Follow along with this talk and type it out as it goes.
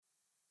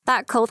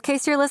That cold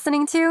case you're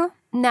listening to?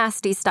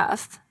 Nasty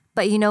stuff.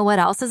 But you know what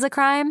else is a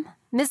crime?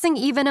 Missing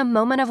even a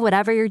moment of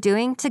whatever you're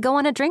doing to go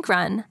on a drink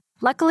run.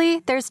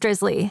 Luckily, there's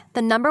Drizzly, the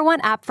 #1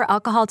 app for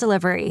alcohol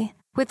delivery.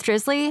 With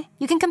Drizzly,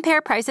 you can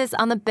compare prices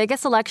on the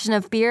biggest selection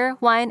of beer,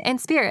 wine, and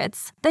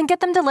spirits, then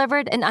get them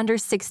delivered in under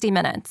 60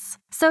 minutes.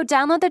 So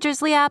download the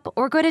Drizzly app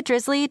or go to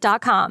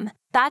drizzly.com.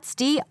 That's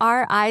DRIZLY.com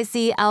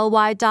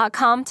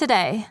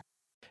today.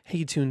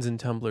 Hey Tunes and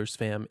Tumblers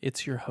fam,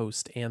 it's your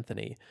host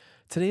Anthony.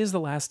 Today is the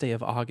last day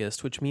of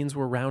August, which means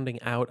we're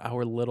rounding out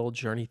our little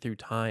journey through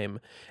time,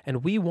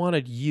 and we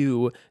wanted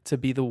you to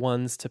be the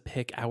ones to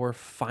pick our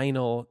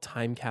final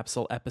time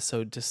capsule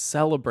episode to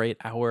celebrate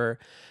our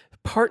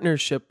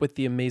partnership with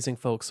the amazing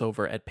folks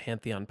over at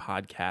Pantheon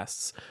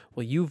Podcasts.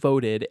 Well, you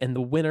voted, and the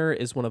winner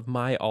is one of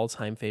my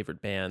all-time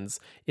favorite bands.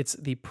 It's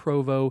the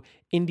Provo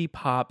indie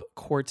pop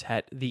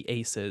quartet, The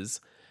Aces.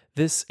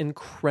 This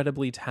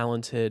incredibly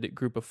talented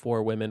group of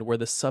 4 women were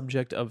the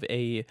subject of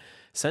a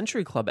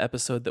Century Club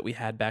episode that we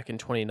had back in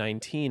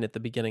 2019 at the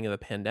beginning of the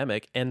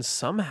pandemic, and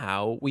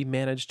somehow we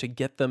managed to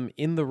get them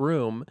in the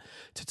room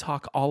to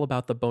talk all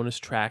about the bonus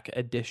track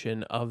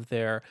edition of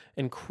their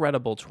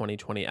incredible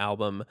 2020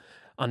 album,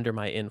 Under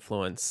My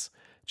Influence.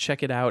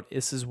 Check it out.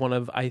 This is one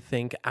of, I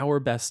think, our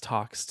best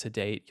talks to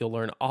date. You'll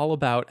learn all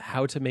about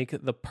how to make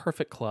the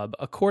perfect club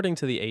according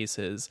to the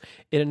Aces.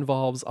 It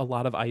involves a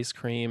lot of ice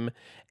cream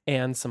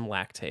and some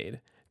Lactaid.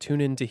 Tune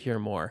in to hear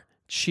more.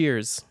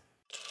 Cheers.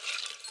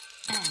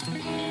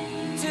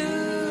 Tunes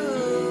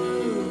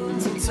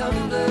and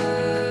tumblers.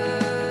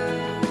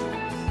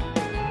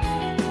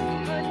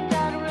 Put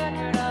that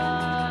record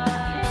on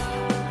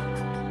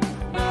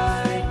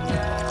right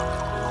now.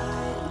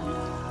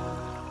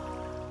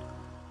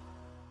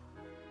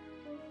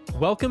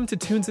 Welcome to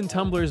Tunes and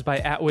Tumblers by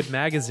Atwood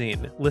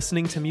Magazine.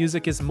 Listening to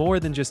music is more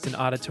than just an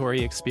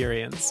auditory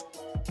experience.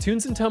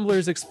 Tunes and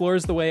Tumblers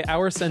explores the way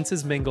our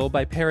senses mingle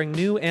by pairing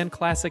new and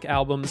classic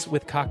albums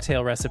with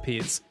cocktail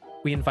recipes.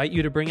 We invite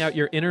you to bring out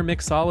your inner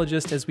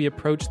mixologist as we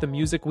approach the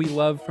music we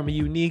love from a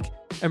unique,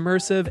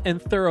 immersive,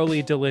 and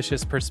thoroughly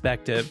delicious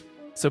perspective.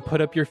 So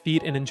put up your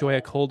feet and enjoy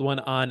a cold one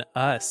on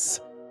us.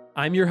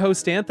 I'm your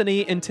host,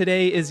 Anthony, and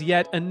today is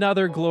yet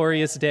another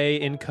glorious day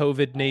in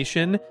COVID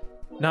Nation.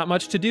 Not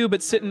much to do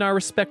but sit in our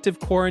respective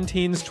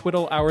quarantines,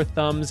 twiddle our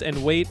thumbs,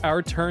 and wait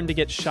our turn to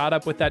get shot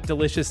up with that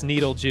delicious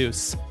needle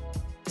juice.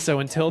 So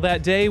until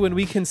that day when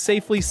we can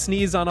safely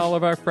sneeze on all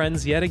of our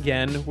friends yet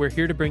again, we're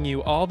here to bring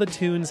you all the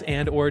tunes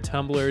and or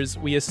tumblers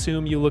we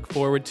assume you look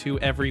forward to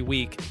every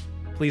week.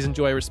 Please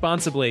enjoy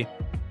responsibly.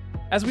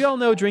 As we all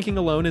know, drinking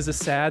alone is a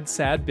sad,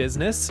 sad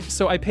business,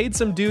 so I paid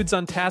some dudes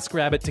on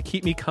TaskRabbit to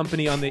keep me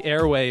company on the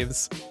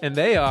airwaves. And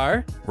they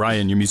are...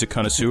 Ryan, your music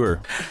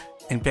connoisseur.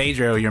 And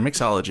Pedro, your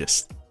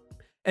mixologist.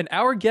 And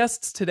our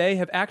guests today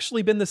have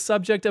actually been the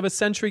subject of a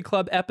Century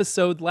Club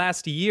episode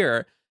last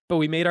year, but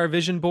we made our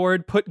vision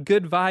board, put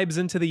good vibes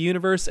into the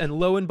universe, and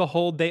lo and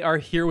behold, they are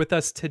here with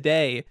us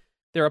today.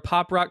 They're a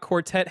pop rock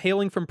quartet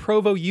hailing from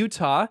Provo,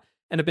 Utah,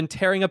 and have been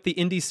tearing up the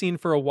indie scene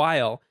for a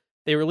while.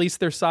 They released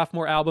their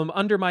sophomore album,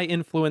 Under My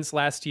Influence,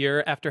 last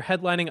year after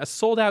headlining a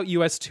sold-out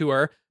US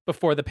tour,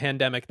 before the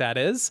pandemic, that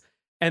is.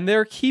 And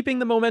they're keeping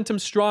the momentum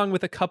strong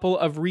with a couple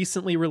of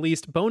recently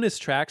released bonus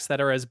tracks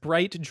that are as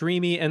bright,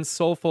 dreamy, and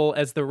soulful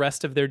as the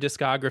rest of their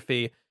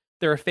discography.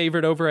 They're a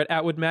favorite over at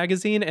Atwood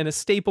Magazine and a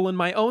staple in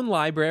my own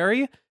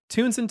library.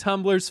 Tunes and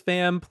Tumblers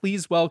fam,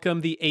 please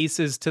welcome the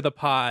Aces to the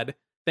pod.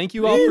 Thank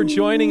you all for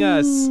joining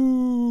us.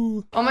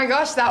 Oh my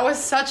gosh, that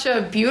was such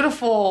a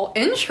beautiful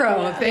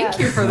intro. Thank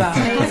you for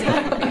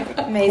that.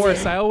 Amazing. Of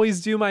course, I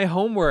always do my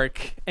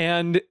homework.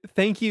 And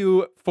thank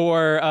you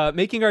for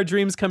making our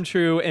dreams come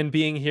true and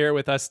being here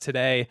with us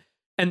today.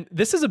 And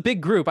this is a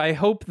big group. I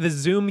hope the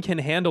Zoom can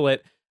handle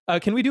it.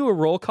 Can we do a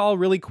roll call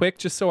really quick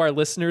just so our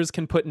listeners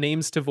can put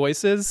names to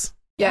voices?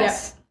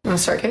 Yes. You want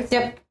to start, Kate?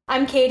 Yep.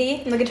 I'm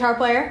Katie. I'm the guitar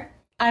player.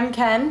 I'm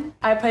Ken.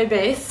 I play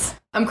bass.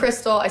 I'm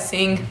Crystal. I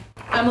sing.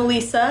 I'm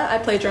Elisa. I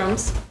play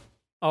drums.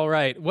 All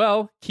right.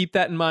 Well, keep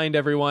that in mind,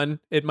 everyone.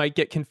 It might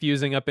get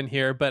confusing up in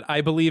here, but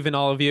I believe in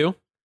all of you.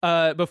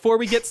 Before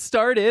we get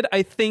started,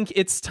 I think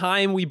it's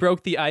time we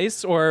broke the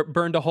ice or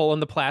burned a hole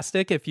in the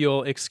plastic, if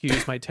you'll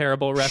excuse my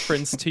terrible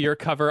reference to your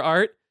cover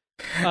art.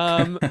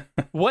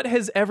 What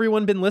has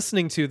everyone been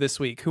listening to this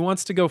week? Who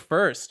wants to go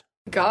first?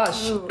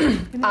 Gosh, should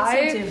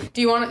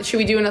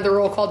we do another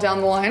roll call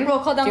down the line? Roll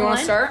call down the line?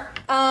 Do you want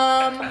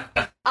to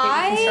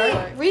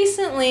start?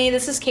 Recently,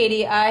 this is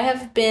Katie, I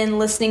have been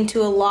listening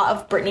to a lot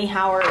of Brittany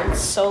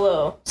Howard's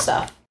solo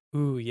stuff.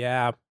 Ooh,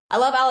 yeah. I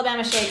love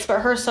Alabama Shakes,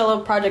 but her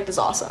solo project is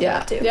awesome.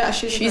 Yeah, too. Yeah,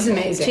 she's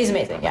amazing. She's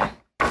amazing, yeah.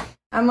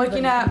 I'm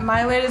looking at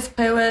my latest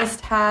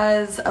playlist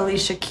has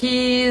Alicia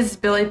Keys,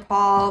 Billy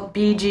Paul,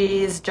 Bee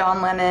Gees,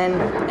 John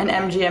Lennon, and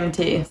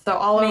MGMT. So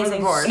all over the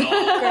board. Great,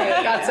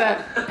 that's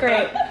it.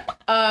 Great.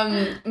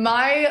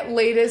 My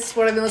latest,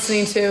 what I've been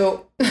listening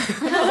to,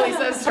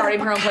 Lisa's starting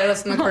her own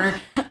playlist in the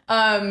corner.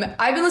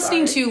 I've been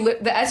listening to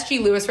the S.G.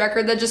 Lewis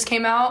record that just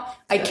came out.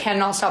 I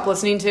cannot stop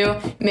listening to.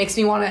 It makes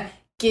me want to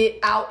get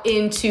out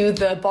into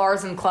the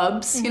bars and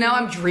clubs. You know,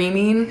 I'm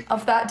dreaming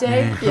of that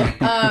day.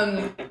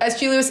 As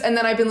G. Lewis, and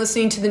then I've been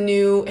listening to the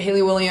new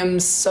Hayley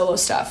Williams solo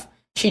stuff.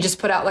 She just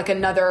put out like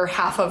another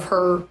half of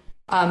her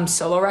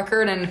solo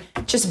record, and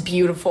just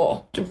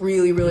beautiful,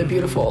 really, really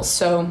beautiful.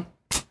 So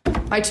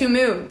my two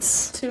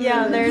moods.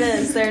 There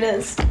it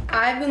is.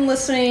 I've been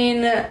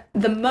listening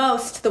the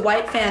most to the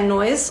White Fan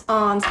Noise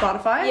on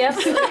Spotify. Yep.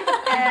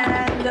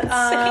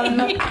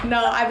 And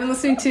no, I've been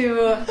listening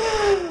to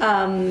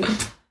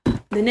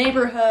The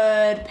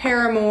Neighborhood,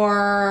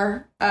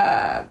 Paramore,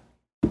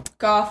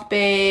 Goth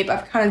Babe.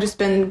 I've kind of just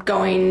been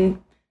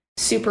going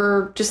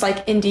super just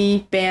like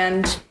indie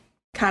band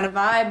kind of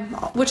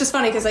vibe, which is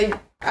funny because I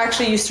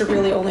actually used to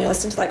really only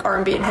listen to like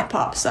R&B and hip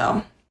hop.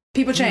 So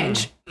people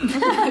change.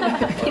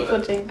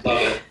 People change.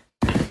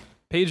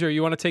 Pedro,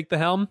 you want to take the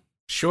helm?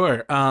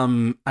 Sure.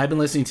 I've been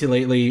listening to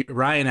lately.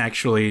 Ryan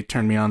actually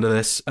turned me on to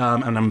this,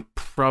 and I'm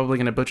probably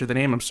going to butcher the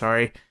name. I'm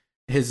sorry.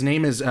 His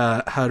name is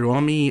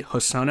Hiromi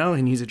Hosono,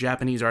 and he's a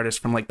Japanese artist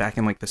from like back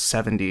in like the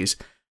 70s.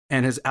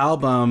 And his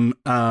album,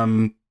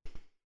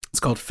 it's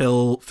called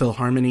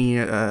Philharmony.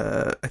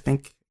 I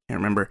think I can't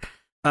remember.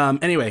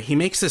 Anyway, he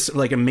makes this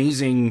like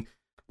amazing,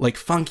 like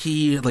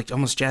funky, like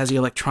almost jazzy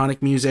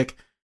electronic music,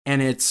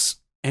 and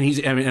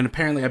and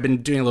apparently I've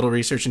been doing a little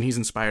research, and he's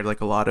inspired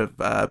like a lot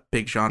of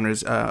big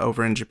genres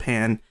over in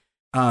Japan,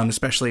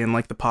 especially in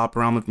like the pop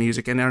realm of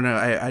music. And I don't know,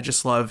 I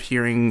just love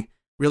hearing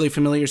really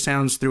familiar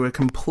sounds through a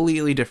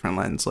completely different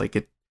lens.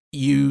 Like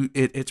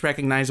it's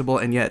recognizable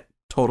and yet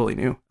totally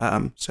new.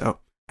 So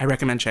I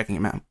recommend checking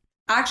him out.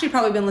 I actually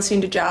probably been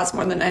listening to jazz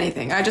more than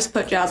anything. I just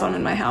put jazz on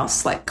in my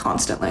house like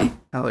constantly.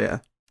 Hell yeah.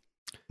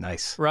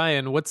 Nice.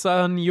 Ryan, what's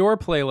on your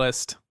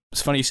playlist?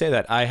 It's funny you say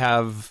that. I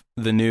have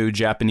the new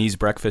Japanese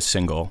breakfast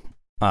single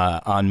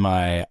on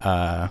my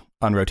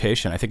on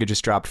rotation. I think it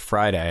just dropped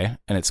Friday,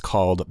 and it's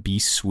called Be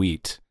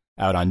Sweet,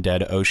 out on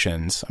Dead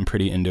Oceans. I'm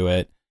pretty into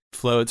it.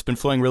 It's been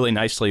flowing really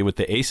nicely with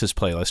the Aces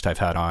playlist I've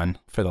had on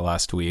for the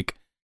last week.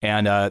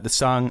 And the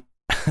song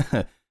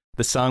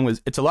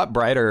it's a lot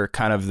brighter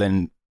kind of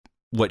than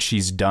what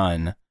she's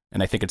done.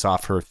 And I think it's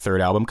off her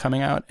third album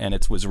coming out, and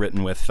it was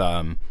written with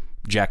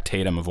Jack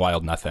Tatum of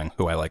Wild Nothing,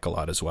 who I like a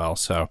lot as well.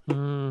 So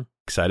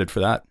excited for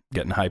that.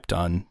 Getting hyped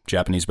on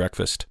Japanese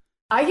breakfast.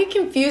 I get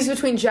confused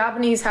between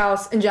Japanese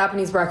house and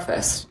Japanese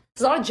breakfast.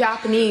 There's a lot of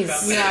Japanese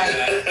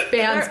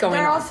bands going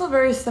They're on. also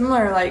very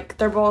similar. Like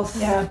they're both.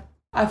 Yeah.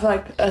 I feel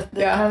like they're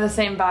kind of the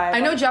same vibe.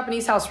 I know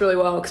Japanese house really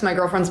well because my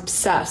girlfriend's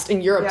obsessed,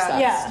 and you're obsessed.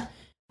 Yeah.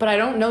 But I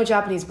don't know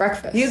Japanese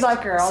breakfast. You'd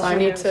like her. So I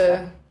need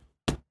to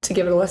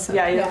give it a listen.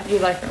 Yeah, you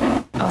like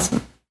her.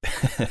 Awesome.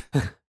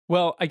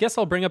 Well, I guess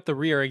I'll bring up the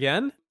rear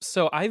again.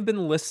 So I've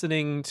been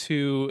listening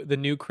to the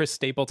new Chris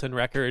Stapleton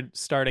record,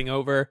 Starting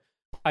Over.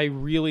 I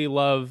really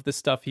love the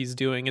stuff he's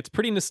doing. It's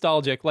pretty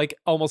nostalgic, like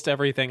almost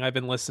everything I've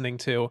been listening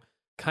to,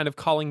 kind of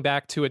calling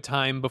back to a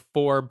time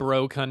before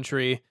bro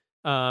country,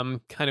 kind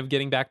of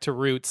getting back to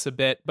roots a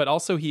bit. But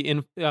also he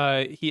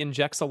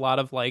injects a lot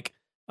of like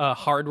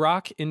hard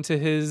rock into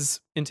his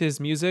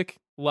music.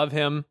 Love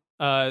him.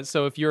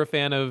 So if you're a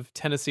fan of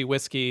Tennessee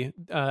Whiskey,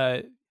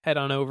 head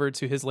on over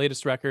to his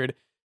latest record.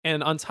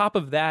 And on top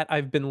of that,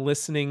 I've been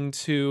listening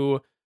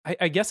to,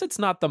 I guess it's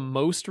not the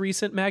most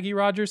recent Maggie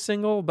Rogers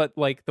single, but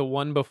like the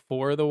one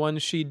before the one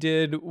she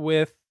did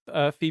with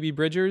Phoebe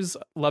Bridgers,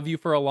 Love You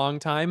for a Long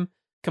Time.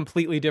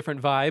 Completely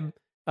different vibe.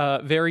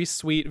 Very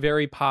sweet,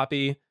 very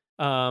poppy.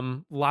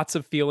 Lots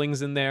of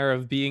feelings in there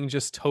of being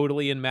just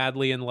totally and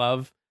madly in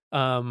love.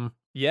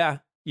 Yeah,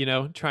 you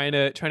know, trying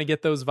to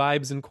get those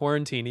vibes in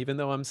quarantine, even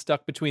though I'm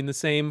stuck between the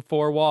same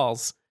four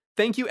walls.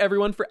 Thank you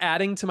everyone for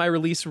adding to my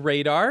release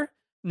radar.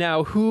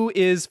 Now, who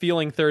is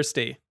feeling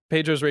thirsty?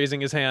 Pedro's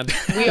raising his hand.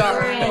 We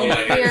are.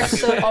 We are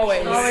so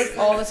always,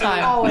 all the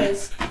time.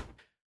 Always.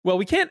 Well,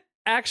 we can't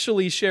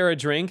actually share a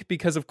drink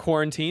because of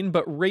quarantine,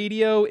 but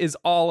radio is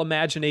all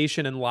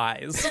imagination and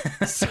lies.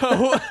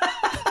 So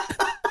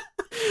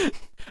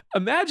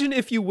imagine,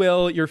 if you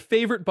will, your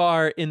favorite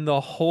bar in the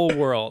whole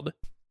world.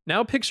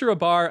 Now picture a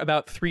bar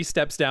about 3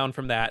 steps down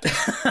from that.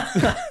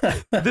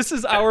 This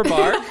is our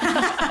bar.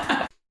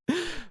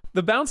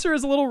 The bouncer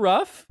is a little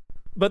rough,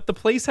 but the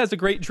place has a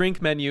great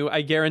drink menu,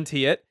 I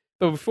guarantee it.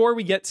 But before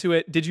we get to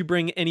it, did you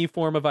bring any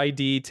form of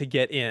ID to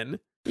get in?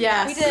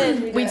 Yes.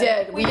 We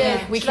did.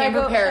 We came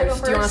prepared. Do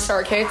you want to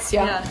start, Kate?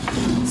 Yeah.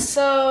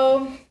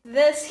 So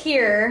this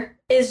here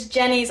is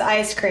Jenny's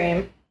ice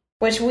cream,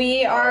 which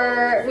we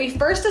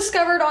first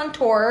discovered on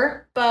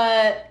tour,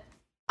 but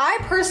I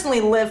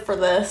personally live for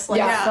this. Like,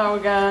 Yeah. So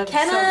good.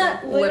 Kenna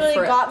So good. literally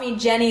for it. got me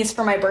Jenny's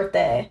for my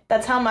birthday.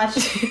 That's how much.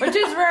 Which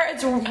is rare.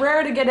 It's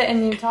rare to get it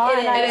in Utah. It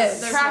and I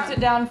is. tracked it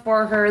down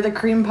for her, the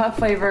cream puff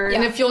flavor.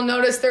 And if you'll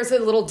notice, there's a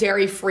little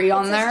dairy-free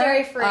on It's there.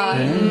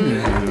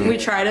 dairy-free. We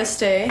try to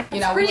stay.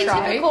 You know, Pretty we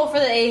try. typical for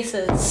the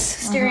Aces,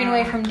 steering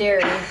away from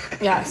dairy.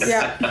 Yes.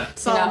 Yeah.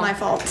 It's all my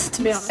fault,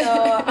 to be honest. So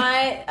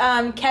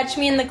I catch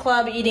me in the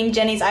club eating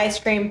Jenny's ice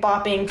cream,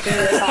 bopping through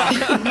the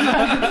song.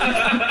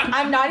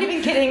 I'm not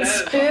even kidding,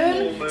 spoon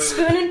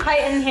Spoon and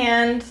pint in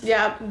hand.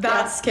 Yeah,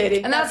 that's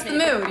Katie. And that's the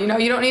mood. You know,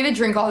 you don't need a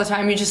drink all the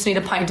time. You just need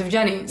a pint of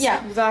Jenny's.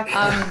 Yeah, exactly.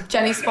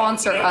 Jenny,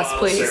 sponsor us,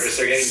 please.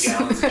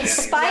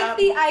 Spike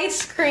the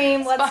ice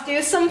cream. Let's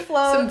do some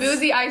floats. Some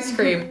boozy ice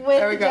cream. With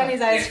There we go.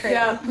 Jenny's ice cream.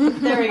 Yeah.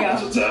 There we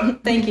go.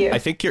 Thank you. I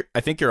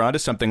think you're onto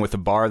something with a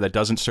bar that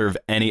doesn't serve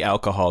any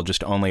alcohol,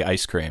 just only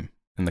ice cream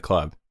in the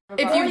club.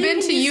 If Or you've you been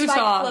can to do spiked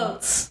Utah,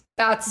 floats.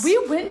 that's We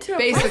went to a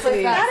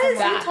basically That is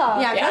Utah.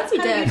 Yeah, That's we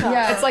kinda did. Utah.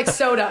 Yeah, it's like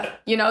soda.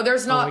 You know,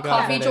 there's my not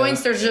God, coffee it joints.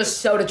 is. There's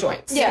just soda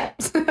joints. Yeah.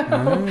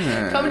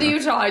 Come to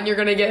Utah and you're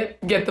gonna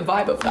get the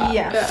vibe of that.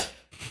 Yeah.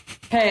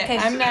 Okay,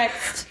 I'm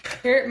next.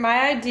 Here,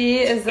 my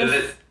ID is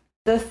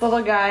this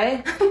little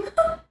guy.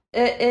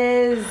 It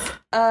is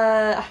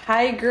a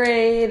high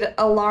grade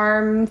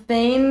alarm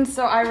thing,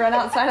 so I run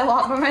outside a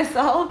lot by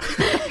myself.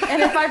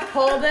 And if I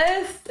pull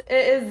this,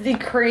 it is the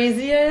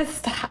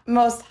craziest,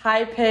 most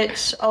high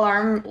pitched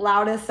alarm,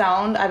 loudest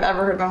sound I've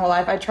ever heard in my whole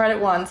life. I tried it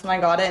once when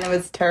I got it, and it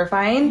was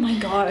terrifying. Oh my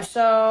gosh.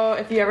 So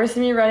if you ever see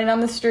me running on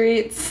the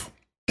streets,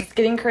 it's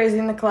getting crazy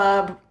in the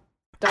club.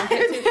 Don't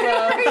get too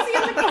close.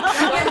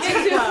 Don't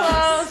get too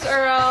close,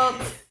 or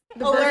else.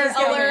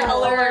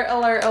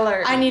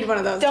 Alert. I need one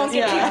of those. Don't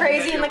get Yeah. too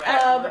crazy in the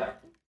club.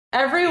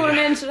 Every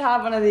woman should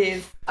have one of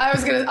these. I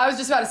was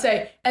just about to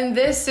say, and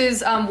this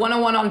is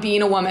 101 on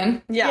being a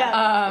woman.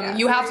 Yeah.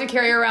 You have to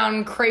carry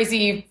around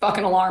crazy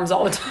fucking alarms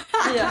all the time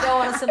Go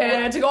on a simple.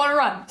 and to go on a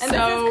run. And so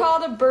this is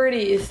called a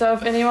birdie, so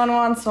if anyone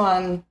wants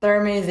one,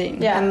 they're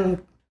amazing. Yeah.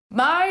 And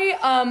my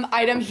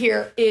item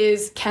here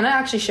is Kenna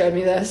actually showed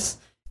me this.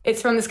 It's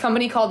from this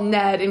company called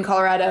Ned in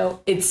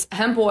Colorado. It's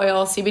hemp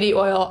oil, CBD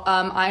oil.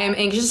 I am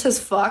anxious as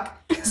fuck,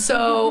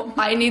 so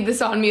I need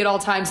this on me at all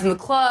times in the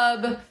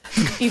club.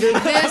 Either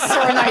this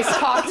or a nice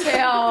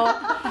cocktail.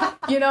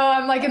 You know,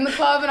 I'm like in the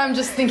club and I'm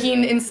just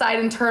thinking inside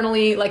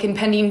internally, like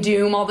impending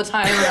doom all the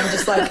time. And I'm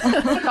just like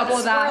a couple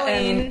of that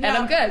and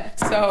I'm good.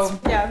 So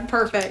Yeah,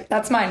 perfect.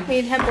 that's mine. We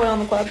need hemp oil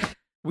in the club.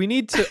 We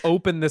need to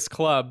open this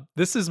club.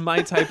 This is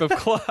my type of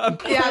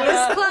club. Yeah,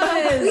 this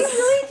club is. We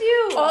really do.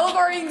 All of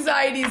our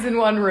anxieties in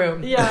one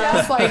room. Yeah.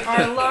 Just like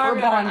Our alarm,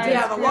 we're bonded. We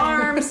have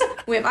alarms,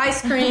 we have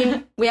ice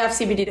cream, we have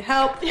CBD to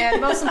help, and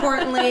most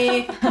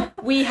importantly,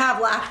 we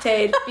have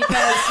lactate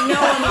because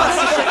no one wants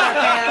to shit their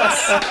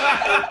pants.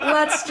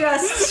 Let's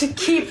just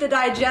keep the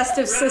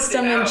digestive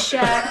system in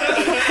check.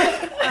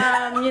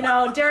 You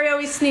know, dairy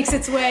always sneaks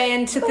its way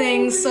into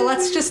things, so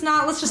let's just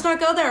not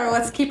go there.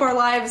 Let's keep our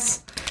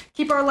lives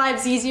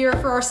easier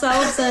for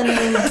ourselves, and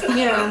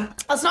you know,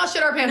 Let's not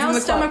shit our pants no in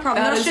the stomach club.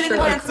 problem, That no is shit in true.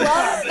 the pants. Club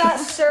that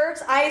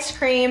serves ice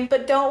cream,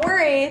 but don't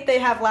worry, they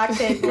have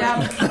lactate.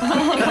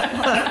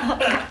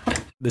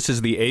 This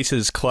is the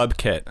Aces Club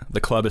Kit,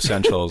 the club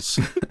essentials.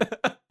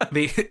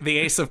 The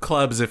ace of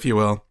clubs, if you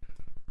will.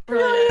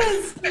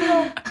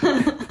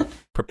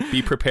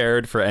 Be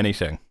prepared for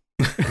anything.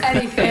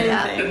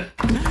 Anything.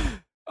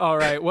 All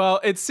right.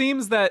 Well, it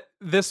seems that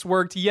this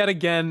worked yet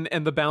again,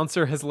 and the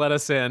bouncer has let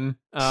us in.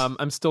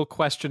 I'm still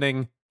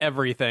questioning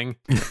everything.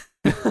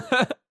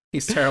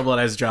 He's terrible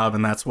at his job,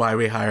 and that's why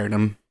we hired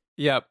him.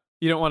 Yep.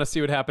 You don't want to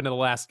see what happened to the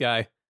last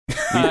guy.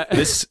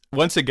 This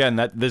once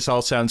again, this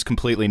all sounds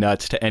completely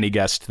nuts to any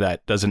guest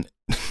that doesn't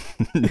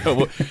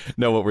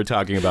know what we're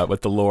talking about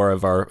with the lore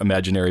of our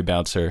imaginary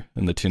bouncer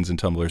in the Tunes and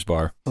Tumblers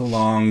bar. A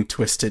long,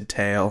 twisted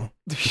tail.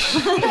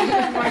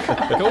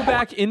 Go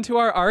back into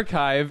our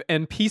archive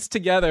and piece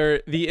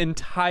together the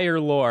entire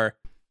lore.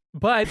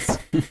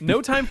 But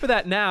no time for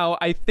that now.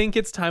 I think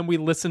it's time we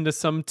listen to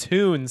some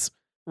tunes.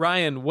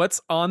 Ryan,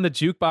 what's on the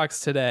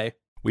jukebox today?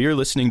 We are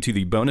listening to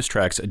the bonus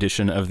tracks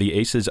edition of the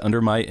Aces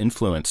Under My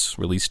Influence,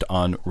 released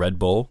on Red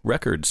Bull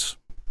Records.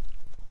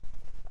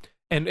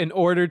 And in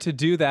order to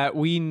do that,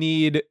 we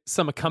need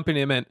some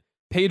accompaniment.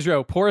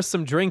 Pedro, pour us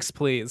some drinks,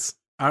 please.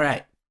 All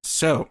right.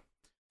 So,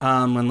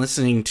 when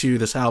listening to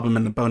this album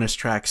and the bonus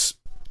tracks,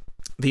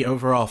 the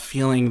overall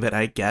feeling that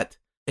I get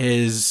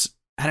is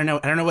I don't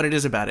know what it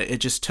is about it. It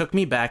just took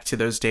me back to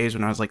those days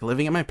when I was like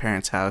living at my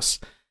parents' house,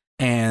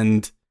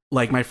 and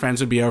like my friends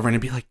would be over and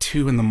it'd be like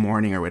 2 a.m.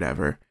 or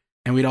whatever,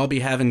 and we'd all be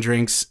having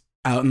drinks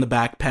out in the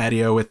back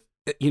patio with,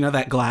 you know,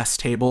 that glass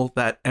table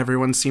that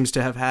everyone seems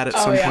to have had at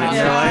some point in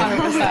their life.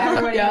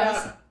 100%.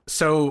 Yeah.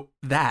 So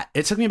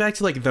it took me back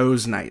to like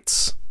those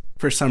nights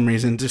for some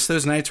reason. Just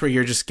those nights where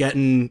you're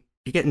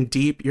getting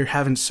deep. You're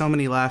having so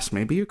many laughs.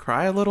 Maybe you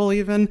cry a little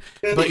even,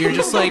 but you're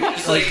just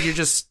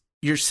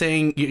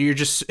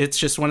it's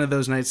just one of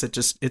those nights that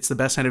it's the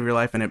best night of your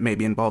life, and it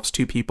maybe involves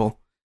 2 people,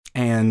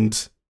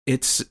 and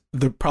it's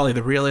probably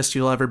the realest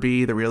you'll ever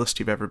be, the realest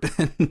you've ever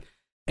been.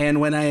 And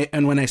when I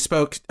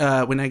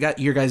got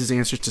your guys'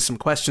 answers to some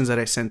questions that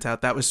I sent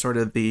out, that was sort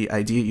of the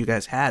idea you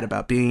guys had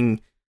about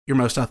being your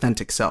most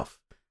authentic self,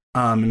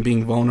 and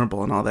being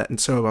vulnerable and all that. And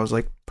so I was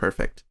like,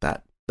 perfect.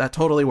 That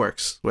totally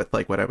works with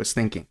like what I was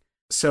thinking.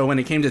 So when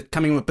it came to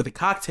coming up with a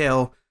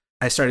cocktail,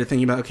 I started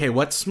thinking about, okay,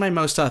 what's my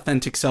most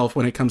authentic self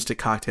when it comes to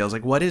cocktails?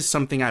 Like, what is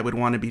something I would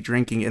want to be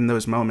drinking in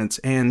those moments?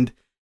 And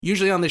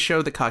usually on the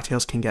show, the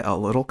cocktails can get a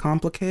little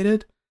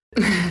complicated.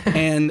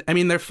 And I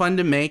mean, they're fun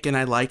to make and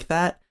I like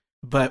that.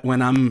 But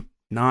when I'm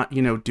not,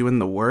 doing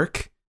the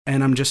work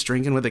and I'm just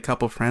drinking with a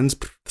couple friends,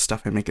 the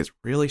stuff I make is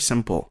really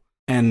simple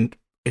and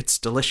it's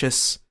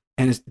delicious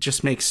and it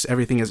just makes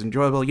everything as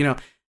enjoyable.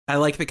 I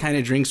like the kind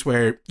of drinks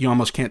where you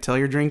almost can't tell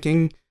you're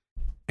drinking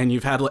and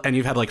you've had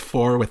like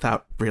 4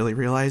 without really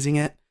realizing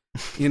it,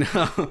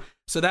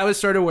 So that was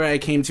sort of where I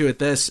came to with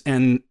this.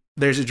 And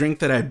there's a drink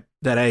that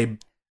I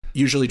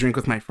usually drink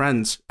with my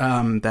friends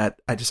that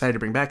I decided to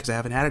bring back because I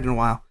haven't had it in a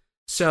while.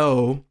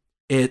 So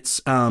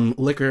it's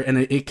liquor, and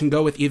it can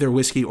go with either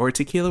whiskey or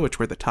tequila, which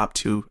were the top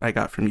 2 I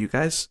got from you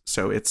guys.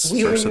 So it's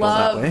versatile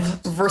that way. We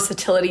love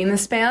versatility in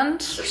this band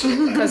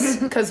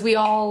because we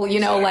all,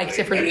 like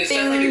different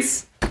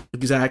things.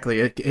 Exactly.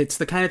 It's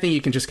the kind of thing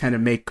you can just kind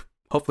of make,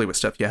 hopefully with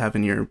stuff you have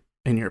in your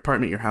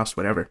apartment, your house,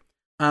 whatever.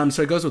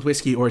 So it goes with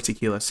whiskey or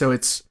tequila. So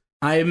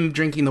I'm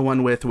drinking the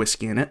one with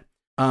whiskey in it.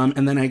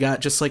 And then I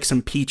got just like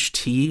some peach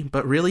tea,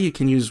 but really you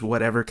can use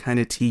whatever kind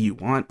of tea you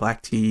want,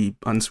 black tea,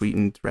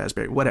 unsweetened,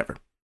 raspberry, whatever.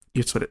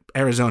 It's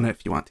Arizona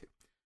if you want to.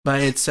 But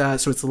it's so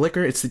it's the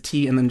liquor, it's the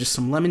tea, and then just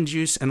some lemon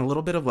juice and a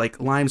little bit of like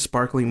lime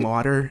sparkling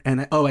water.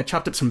 And I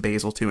chopped up some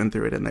basil too and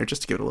threw it in there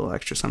just to give it a little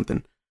extra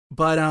something.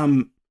 But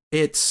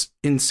it's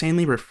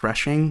insanely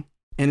refreshing,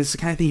 and it's the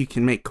kind of thing you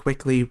can make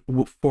quickly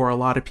for a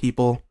lot of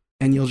people,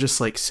 and you'll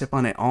just like sip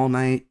on it all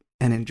night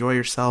and enjoy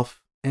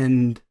yourself.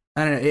 And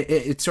I don't know,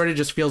 it sort of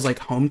just feels like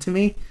home to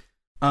me.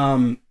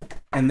 And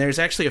there's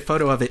actually a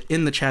photo of it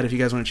in the chat if you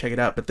guys want to check it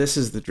out. But this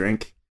is the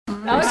drink.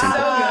 That was so good.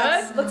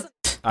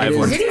 I've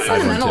one too.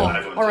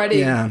 Already.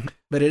 Yeah,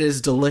 but it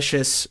is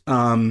delicious.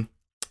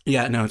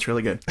 Yeah, no, it's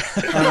really good.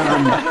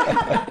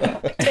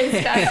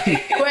 Taste test.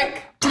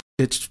 Quick.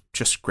 It's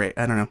just great.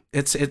 I don't know.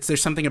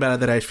 There's something about it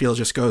that I feel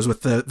just goes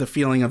with the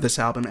feeling of this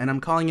album, and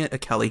I'm calling it a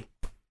Kelly.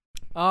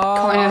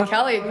 Calling it a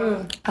Kelly.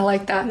 I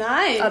like that.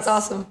 Nice. That's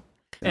awesome.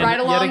 And right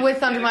along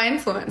with Under My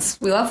Influence.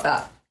 We love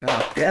that.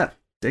 Yeah,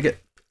 dig it.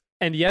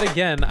 And yet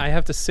again, I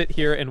have to sit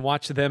here and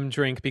watch them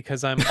drink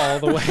because I'm all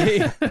the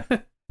way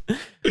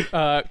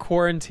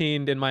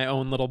quarantined in my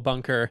own little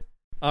bunker.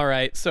 All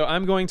right, so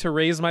I'm going to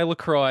raise my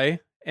LaCroix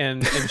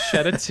and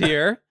shed a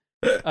tear.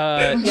 Cheers,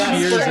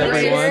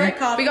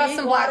 everyone. We got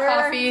some black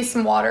coffee,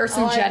 some water,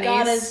 some Jennies. All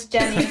I got is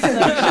Jennies.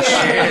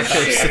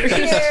 So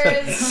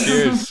cheers.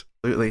 Cheers.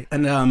 Absolutely.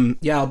 And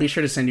I'll be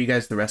sure to send you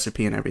guys the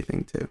recipe and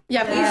everything too.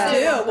 Yeah, please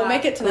do. We'll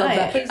make it I love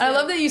tonight. that. I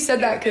love that you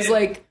said that because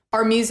like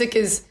our music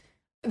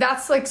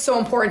that's like so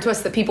important to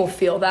us that people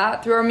feel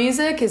that through our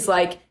music is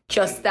like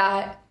just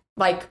that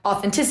like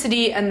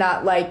authenticity and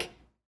that like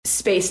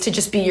space to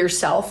just be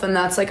yourself. And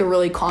that's like a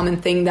really common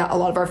thing that a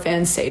lot of our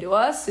fans say to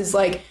us is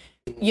like,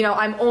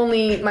 I'm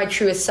only my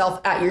truest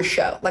self at your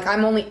show. Like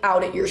I'm only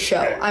out at your show.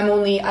 I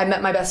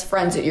met my best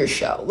friends at your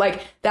show.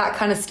 Like that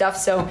kind of stuff.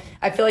 So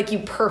I feel like you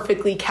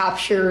perfectly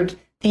captured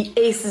the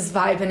Aces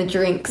vibe in a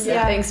drink. So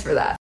thanks for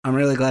that. I'm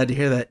really glad to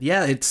hear that.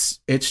 Yeah, it's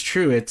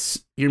true.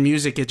 It's your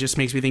music. It just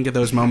makes me think of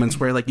those moments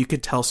where like you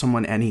could tell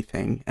someone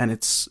anything and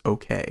it's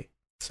okay.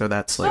 So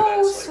that's like,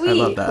 sweet. I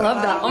love that.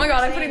 Love that. Oh my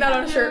God, I'm putting that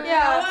on a shirt.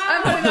 Yeah.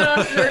 I'm putting that on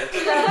a shirt.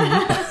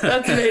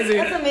 That's amazing.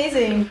 That's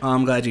amazing.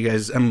 I'm glad you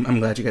guys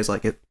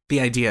like it. The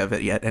idea of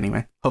it yet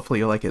anyway. Hopefully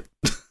you'll like it.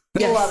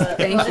 I love it.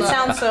 Thank you. It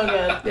sounds so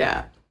good.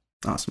 Yeah.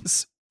 Awesome.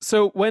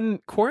 So when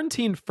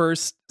quarantine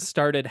first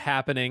started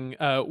happening,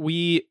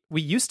 we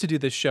used to do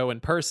this show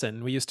in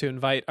person. We used to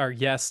invite our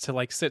guests to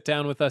like sit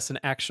down with us and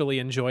actually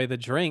enjoy the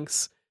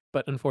drinks.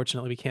 But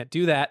unfortunately, we can't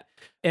do that.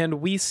 And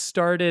we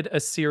started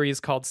a series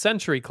called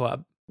Century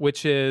Club,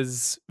 which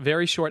is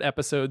very short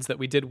episodes that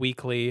we did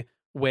weekly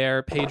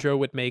where Pedro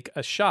would make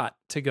a shot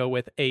to go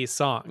with a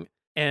song.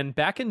 And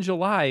back in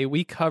July,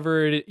 we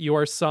covered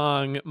your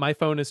song, My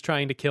Phone Is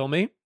Trying to Kill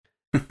Me.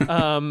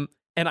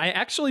 And I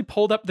actually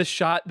pulled up the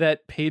shot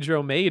that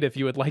Pedro made if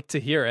you would like to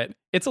hear it.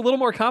 It's a little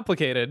more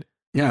complicated.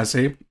 Yeah,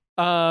 see?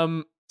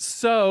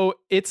 So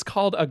it's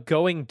called a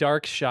Going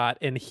Dark shot,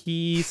 and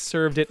he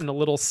served it in a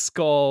little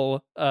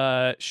skull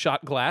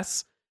shot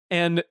glass.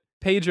 And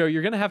Pedro,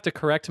 you're going to have to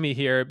correct me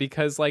here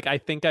because like I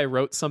think I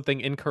wrote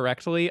something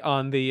incorrectly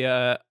on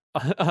the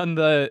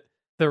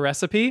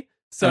recipe.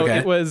 So Okay.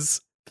 It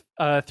was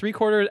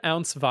 3/4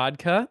 ounce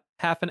vodka,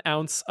 1/2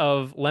 ounce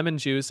of lemon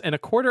juice, and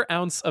 1/4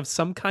 ounce of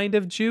some kind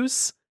of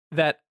juice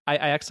that I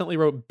accidentally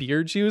wrote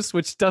beer juice,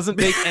 which doesn't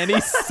make any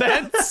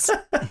sense.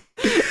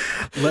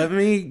 Let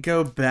me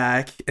go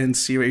back and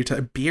see what you're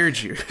talking. Beer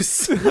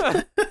juice.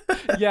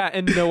 Yeah,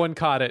 and no one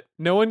caught it.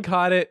 No one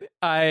caught it.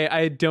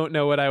 I don't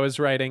know what I was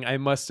writing. I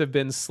must have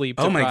been sleep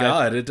Oh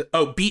deprived. my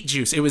God. Beet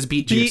juice. It was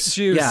beet juice. Beet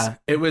juice. Yeah.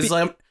 It was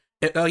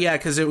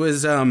because it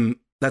was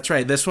that's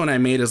right. This one I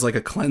made as like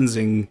a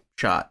cleansing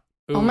shot.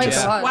 Ooh, Oh my yeah.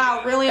 God.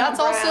 Wow, really That's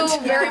on brand. also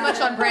very much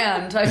on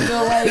brand. I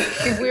feel like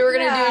if we were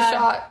going to do a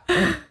shot,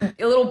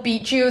 a little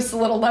beet juice, a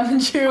little lemon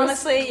juice,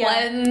 Honestly,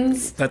 yeah.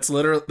 cleanse. That's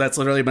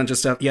literally a bunch of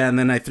stuff. Yeah, and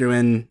then I threw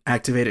in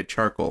activated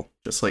charcoal.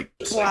 Just like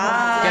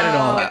Wow. get it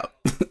all out.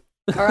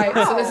 All right,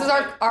 so this is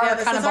our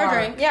this kind is of our bar.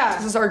 drink. Yeah.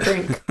 This is our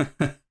drink.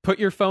 Put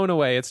your phone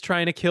away. It's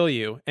trying to kill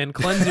you. And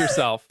cleanse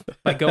yourself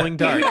by going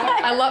dark.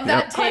 I love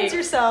that Cleanse take.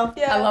 yourself.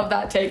 Yeah. I love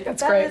that take.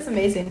 That's That great. is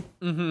amazing.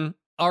 Mm-hmm.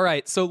 All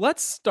right, so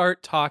let's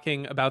start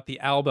talking about the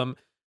album.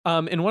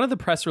 In one of the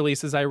press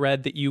releases, I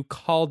read that you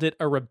called it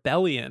a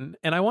rebellion,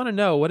 and I want to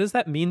know, what does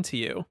that mean to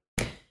you?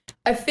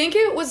 I think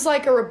it was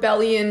like a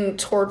rebellion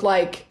toward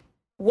like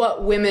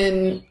what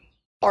women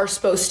are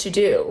supposed to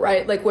do,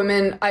 right? Like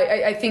women,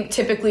 I think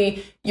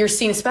typically you're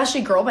seeing,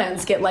 especially girl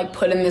bands, get like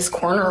put in this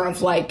corner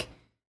of like,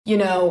 you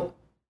know,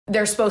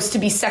 they're supposed to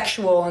be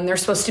sexual and they're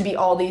supposed to be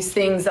all these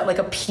things that like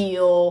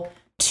appeal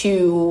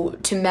to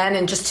men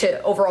and just to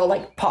overall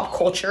like pop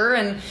culture.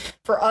 And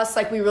for us,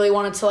 like we really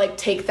wanted to like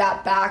take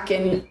that back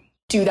and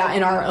do that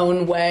in our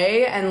own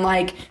way and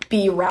like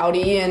be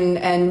rowdy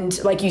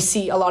and like you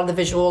see a lot of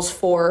the visuals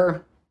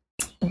for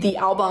the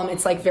album.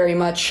 It's like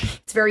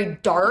it's very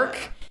dark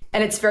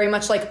and it's very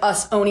much like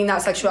us owning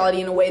that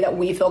sexuality in a way that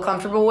we feel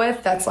comfortable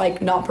with. That's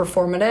like not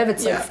performative.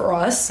 It's like for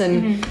us.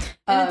 And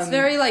it's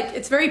very like,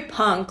 it's very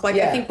punk. Like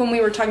I think when we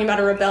were talking about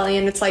a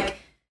rebellion, it's like,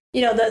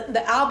 you know,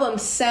 the album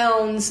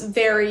sounds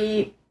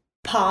very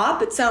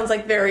pop. It sounds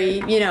like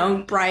very, you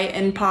know, bright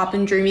and pop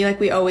and dreamy like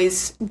we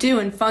always do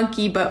and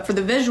funky. But for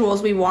the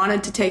visuals, we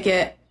wanted to take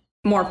it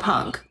more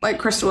punk, like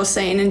Crystal was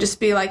saying, and just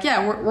be like,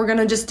 yeah, we're going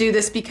to just do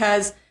this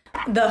because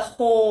the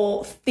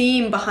whole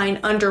theme behind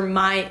Under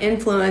My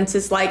Influence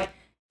is like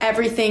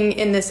everything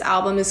in this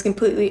album is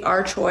completely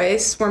our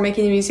choice. We're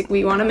making the music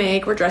we want to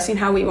make. We're dressing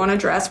how we want to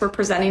dress. We're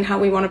presenting how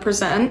we want to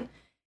present.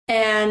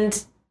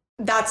 And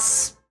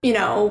that's, you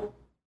know,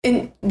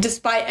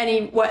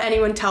 despite what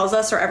anyone tells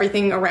us or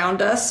everything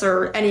around us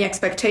or any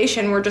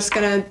expectation, we're just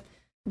going to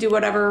do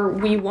whatever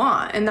we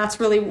want. And that's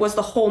really was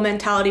the whole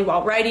mentality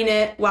while writing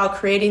it, while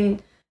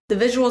creating the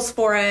visuals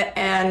for it,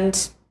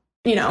 and,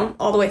 you know,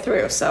 all the way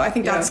through. So I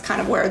think that's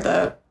kind of where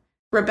the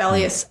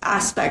rebellious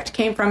aspect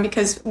came from,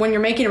 because when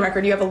you're making a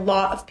record, you have a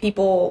lot of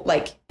people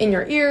like in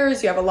your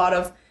ears. You have a lot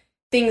of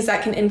things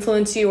that can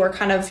influence you or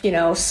kind of, you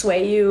know,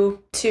 sway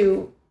you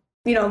to,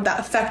 you know, that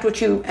affect what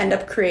you end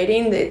up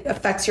creating, that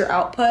affects your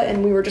output.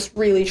 And we were just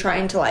really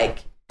trying to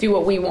like do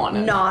what we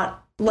wanted,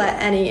 not let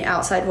any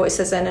outside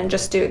voices in, and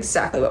just do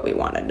exactly what we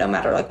wanted, no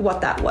matter like what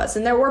that was.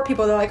 And there were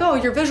people that are like, oh,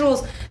 your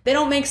visuals, they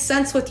don't make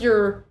sense with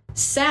your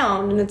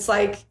sound. And it's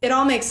like, it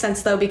all makes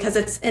sense though, because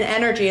it's an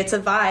energy, it's a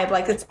vibe,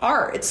 like it's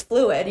art, it's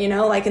fluid, you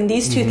know, like, and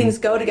these two things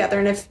go together.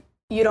 And if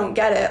you don't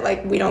get it,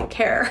 like, we don't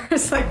care.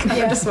 It's like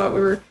kind of just what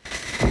we were.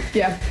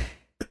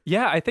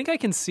 Yeah, I think I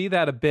can see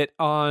that a bit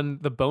on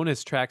the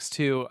bonus tracks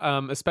too,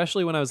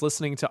 especially when I was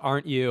listening to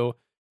Aren't You.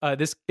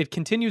 It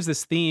continues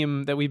this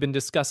theme that we've been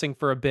discussing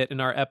for a bit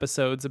in our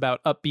episodes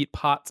about upbeat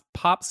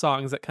pop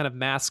songs that kind of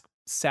mask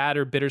sad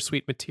or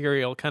bittersweet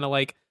material, kind of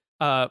like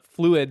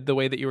Fluid, the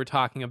way that you were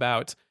talking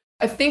about.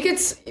 I think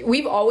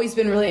we've always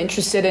been really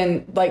interested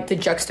in like the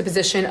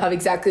juxtaposition of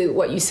exactly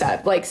what you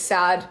said, like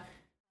sad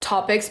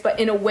topics, but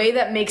in a way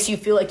that makes you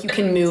feel like you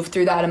can move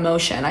through that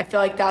emotion. I feel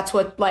like that's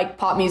what like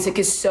pop music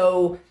is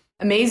so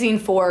amazing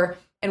for,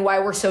 and why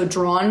we're so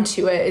drawn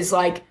to it is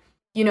like,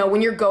 you know,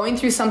 when you're going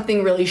through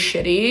something really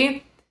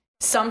shitty,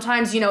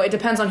 sometimes, you know, it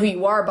depends on who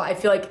you are, but I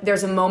feel like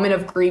there's a moment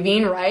of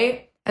grieving,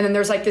 right? And then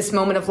there's like this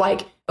moment of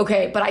like,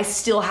 okay, but I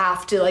still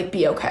have to like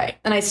be okay.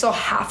 And I still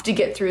have to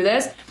get through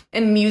this.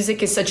 And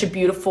music is such a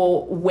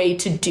beautiful way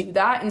to do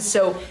that. And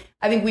so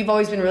I think we've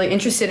always been really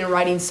interested in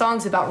writing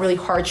songs about really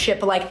hard shit,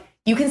 but like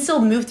you can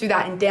still move through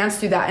that and dance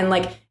through that and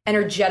like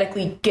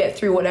energetically get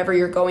through whatever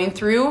you're going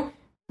through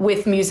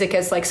with music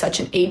as like such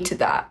an aid to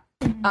that.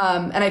 And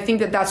I think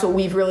that that's what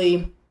we've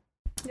really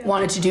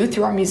wanted to do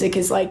through our music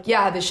is like,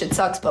 yeah, this shit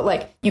sucks, but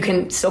like you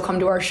can still come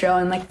to our show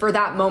and like for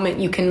that moment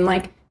you can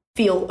like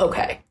feel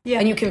okay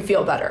and you can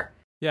feel better.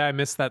 Yeah, I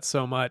miss that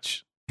so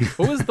much.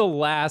 What was the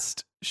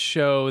last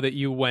show that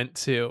you went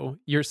to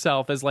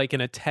yourself as like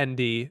an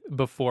attendee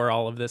before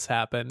all of this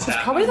happened?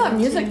 It's probably that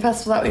music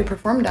festival that we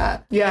performed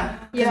at. Yeah.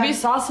 Because we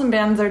saw some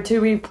bands there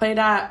too. We played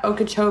at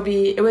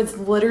Okeechobee. It was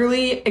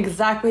literally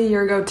exactly a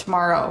year ago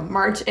tomorrow,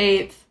 March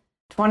 8th,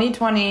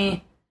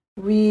 2020.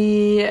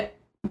 We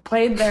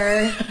played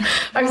there.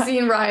 I've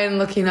seen Ryan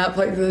looking up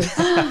like this.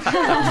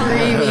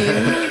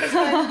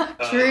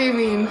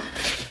 Dreaming.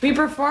 We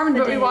performed,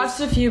 but we watched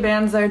a few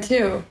bands there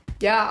too.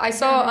 Yeah, I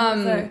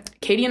saw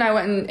Katie and I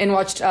went and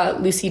watched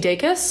Lucy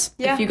Dacus.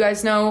 Yeah. If you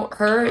guys know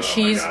her,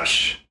 she's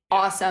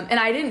awesome. And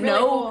I didn't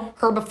know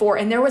her before.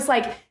 And there was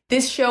like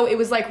this show, it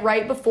was like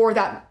right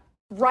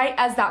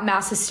as that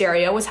mass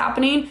hysteria was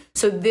happening.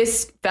 So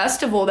this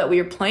festival that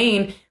we were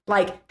playing,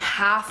 like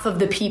half of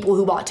the people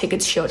who bought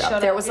tickets showed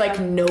up. There was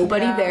like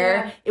nobody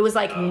there. Yeah. It was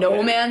like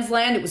no man's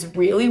land. It was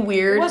really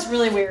weird. It was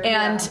really weird.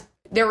 And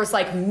there was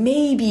like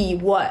maybe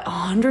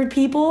 100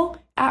 people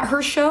at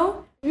her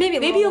show? Maybe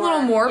a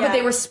little more, but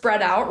they were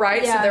spread out,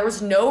 right? Yeah. So there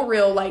was no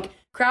real like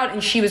crowd,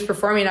 and she was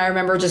performing. I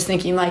remember just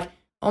thinking like,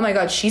 oh my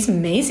God, she's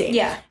amazing.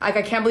 Yeah. Like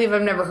I can't believe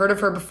I've never heard of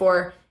her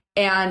before.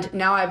 And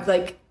now I've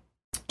like,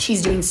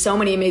 she's doing so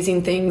many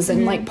amazing things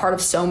and like part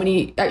of so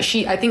many, I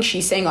think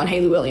she sang on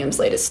Haley Williams'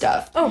 latest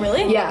stuff. Oh,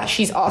 really? Yeah,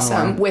 she's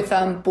awesome with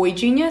Boy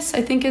Genius,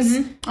 I think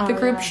is the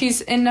group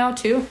she's in now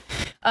too.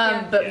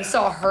 But we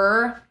saw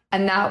her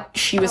and now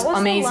she was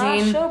amazing. The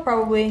last show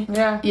probably.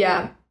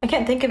 Yeah. I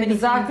can't think of anything.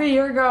 Exactly a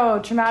year ago.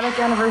 Traumatic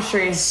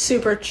anniversary.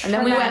 Super And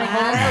then we went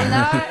home from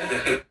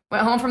that.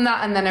 Went home from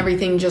that, and then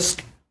everything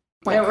just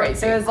went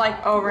crazy. It was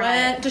like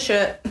overnight. Went to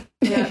shit.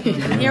 Yeah.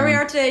 Here we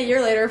are today, a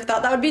year later.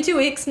 Thought that would be 2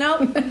 weeks.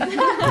 Nope.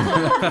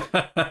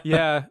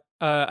 Yeah.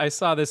 I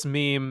saw this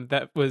meme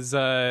that was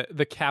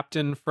the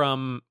captain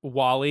from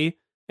Wall-E,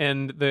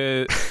 and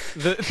the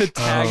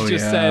tag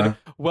just said,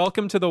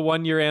 "Welcome to the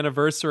 1 year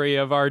anniversary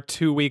of our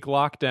 2 week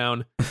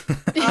lockdown."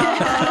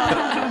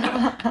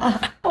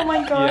 Oh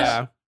my gosh.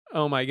 Yeah.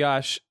 Oh my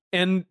gosh.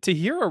 And to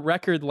hear a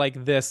record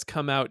like this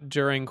come out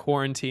during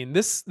quarantine,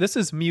 this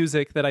is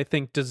music that I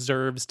think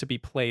deserves to be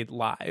played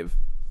live.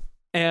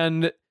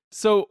 And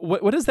so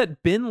what has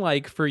that been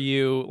like for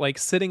you, like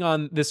sitting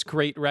on this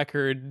great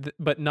record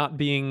but not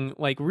being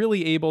like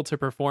really able to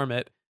perform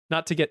it?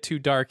 Not to get too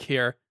dark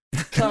here.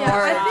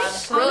 I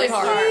think really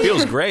hard.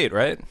 Feels great,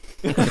 right?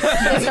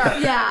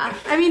 Yeah.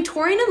 I mean,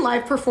 touring and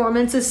live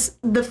performance is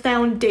the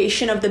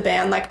foundation of the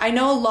band. Like, I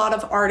know a lot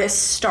of artists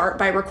start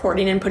by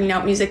recording and putting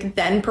out music,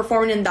 then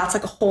performing, and that's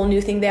like a whole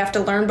new thing they have to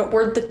learn. But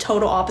we're the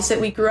total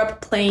opposite. We grew up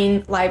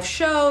playing live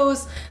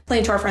shows,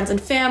 playing to our friends and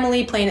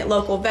family, playing at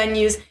local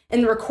venues,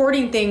 and the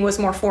recording thing was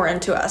more foreign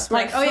to us. We're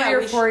Like 3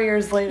 or 4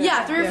 years later.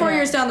 Yeah, 3 or 4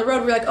 years down the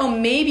road, we're like, oh,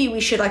 maybe we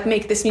should like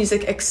make this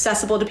music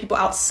accessible to people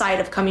outside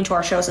of coming to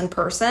our shows in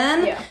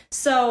person. Yeah.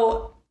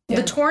 So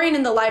the touring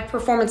and the live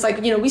performance,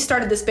 like, you know, we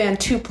started this band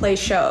to play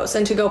shows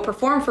and to go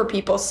perform for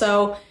people.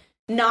 So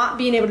not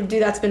being able to do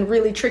that's been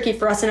really tricky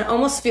for us. And it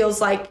almost feels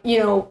like, you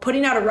know,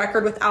 putting out a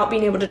record without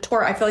being able to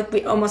tour, I feel like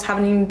we almost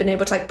haven't even been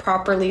able to like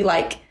properly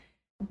like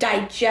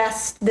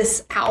digest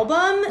this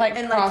album Like,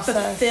 and process.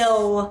 like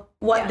fulfill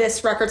what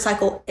this record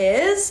cycle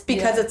is,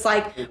 because it's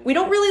like we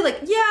don't really like,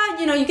 yeah,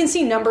 you know, you can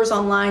see numbers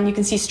online, you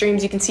can see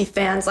streams, you can see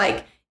fans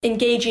like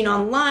engaging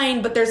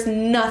online, but there's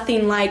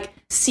nothing like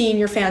seeing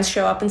your fans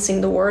show up and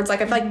sing the words.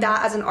 Like I feel like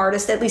that as an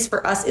artist, at least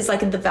for us, is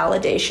like the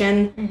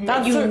validation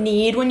that you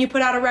need when you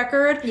put out a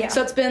record. Yeah.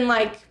 So it's been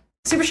like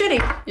super shitty.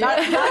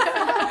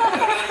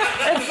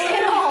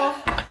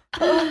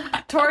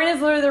 Touring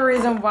is literally the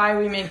reason why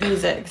we make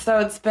music. So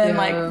it's been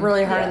like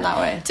really hard in that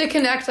way. To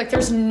connect, like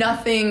there's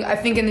nothing, I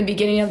think in the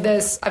beginning of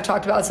this, I've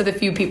talked about this with a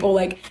few people,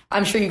 like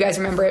I'm sure you guys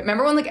remember it.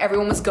 Remember when like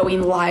everyone was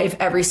going live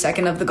every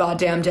second of the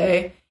goddamn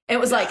day? And it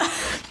was like,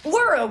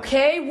 we're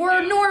okay,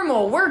 we're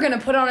normal, we're gonna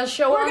put on a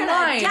show We're gonna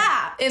online.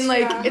 adapt. And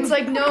like, it's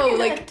like, no,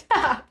 like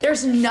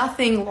there's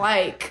nothing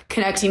like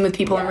connecting with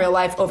people in real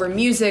life over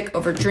music,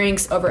 over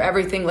drinks, over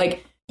everything.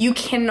 Like you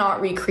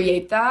cannot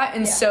recreate that.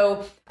 And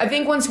so I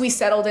think once we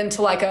settled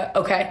into like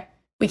okay,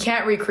 we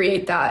can't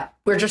recreate that.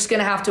 We're just going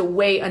to have to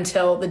wait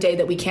until the day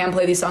that we can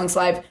play these songs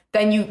live.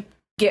 Then you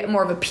get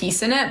more of a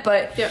piece in it.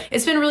 But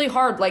it's been really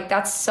hard. Like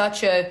that's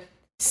such a,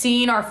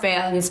 seeing our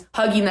fans,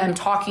 hugging them,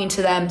 talking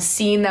to them,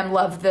 seeing them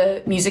love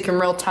the music in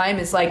real time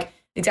is like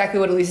exactly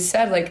what Elisa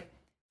said. Like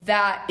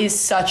that is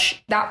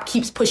such, that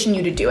keeps pushing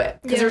you to do it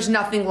because there's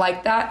nothing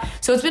like that.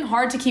 So it's been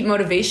hard to keep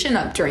motivation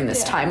up during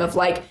this time of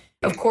like,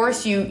 of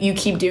course you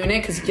keep doing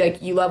it because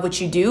like you love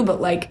what you do, but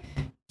like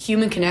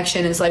human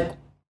connection is like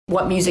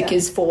what music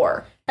is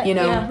for, you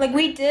know? Yeah, like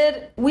we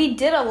did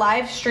a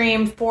live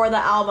stream for the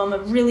album, a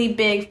really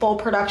big full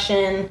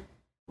production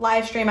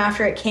live stream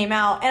after it came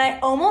out, and I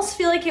almost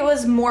feel like it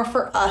was more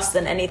for us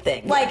than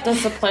anything. Like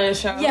Just to play a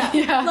show.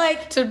 yeah.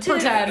 Like to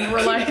pretend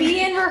we're like to be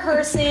in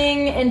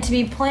rehearsing and to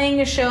be playing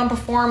a show and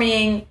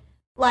performing,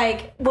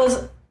 like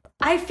was,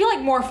 I feel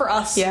like, more for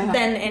us than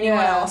anyone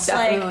else.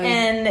 definitely. Like,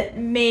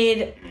 and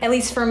made, at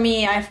least for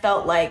me, I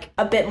felt like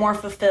a bit more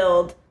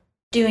fulfilled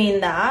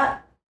doing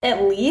that,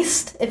 at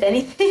least, if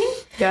anything.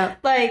 Yeah,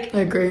 Like,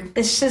 I agree.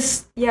 it's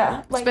just,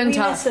 like, It's been we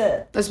tough. miss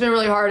it. It's been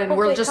really hard, and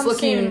Hopefully we're it just comes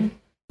looking,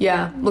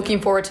 soon. looking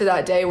forward to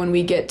that day when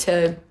we get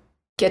to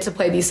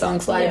play these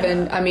songs live.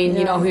 And I mean,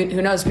 you know,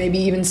 who knows, maybe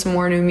even some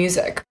more new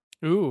music.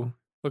 Ooh,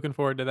 looking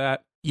forward to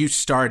that. You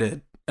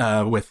started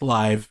with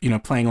live, you know,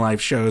 playing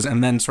live shows,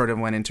 and then sort of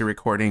went into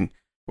recording,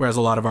 whereas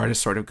a lot of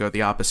artists sort of go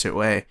the opposite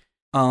way.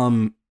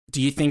 Do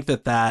you think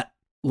that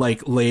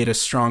like laid a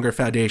stronger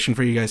foundation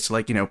for you guys to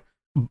like, you know,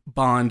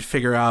 bond,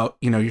 figure out,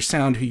 you know, your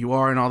sound, who you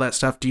are, and all that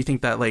stuff? Do you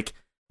think that like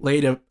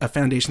laid a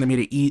foundation that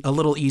made it a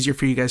little easier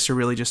for you guys to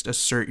really just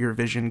assert your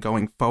vision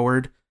going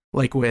forward?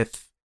 Like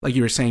with, like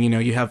you were saying, you know,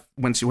 you have,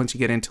 once you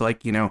get into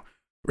like, you know,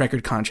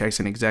 record contracts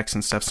and execs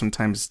and stuff,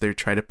 sometimes they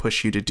try to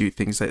push you to do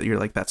things that you're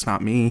like, that's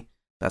not me,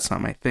 that's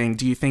not my thing.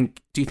 Do you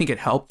think it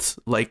helped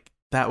like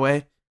that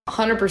way?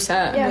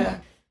 100%. Yeah.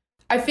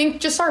 I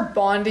think just our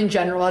bond in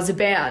general as a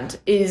band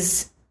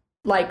is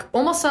like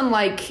almost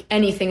unlike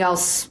anything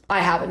else I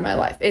have in my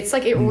life. It's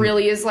like, it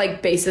really is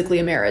like basically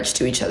a marriage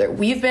to each other.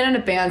 We've been in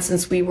a band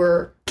since we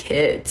were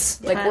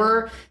kids. Like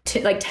we're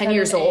like 10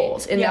 years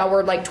old, and now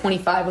we're like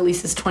 25.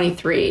 Elisa's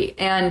 23,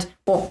 and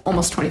well,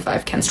 almost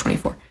 25. Ken's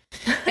 24.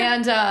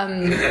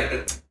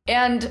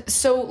 And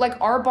so like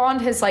our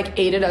bond has like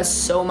aided us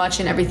so much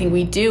in everything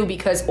we do,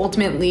 because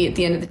ultimately at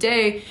the end of the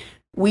day,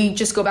 we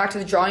just go back to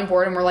the drawing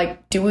board and we're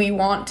like, do we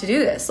want to do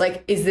this?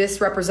 Like, is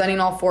this representing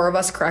all 4 of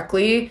us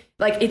correctly?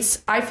 Like,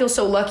 I feel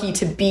so lucky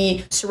to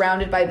be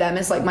surrounded by them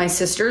as like my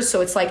sisters.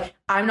 So it's like,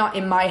 I'm not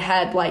in my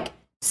head, like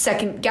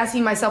second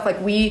guessing myself. Like,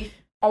 we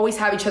always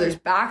have each other's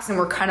backs and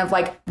we're kind of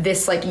like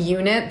this like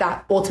unit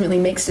that ultimately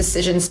makes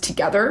decisions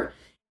together.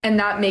 And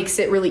that makes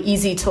it really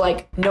easy to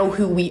like know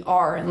who we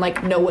are and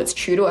like know what's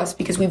true to us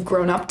because we've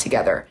grown up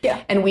together.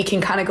 Yeah. And we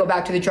can kind of go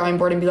back to the drawing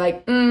board and be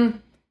like,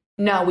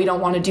 no, we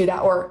don't want to do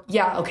that. Or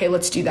yeah, okay,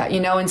 let's do that,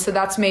 And so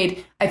that's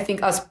made, I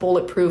think, us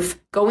bulletproof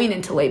going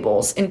into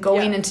labels and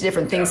going into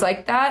different things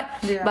like that.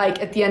 Yeah.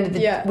 Like at the end of the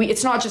day,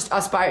 it's not just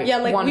us by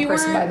like one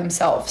person by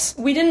themselves.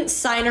 We didn't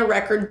sign a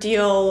record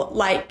deal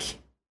like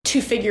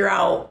to figure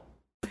out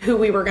who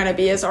we were going to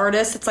be as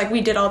artists. It's like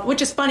we did all,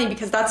 which is funny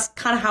because that's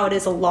kind of how it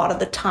is a lot of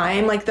the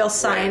time. Like they'll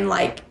sign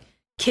like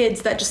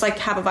kids that just like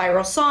have a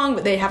viral song,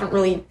 but they haven't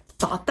really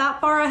thought that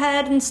far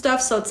ahead and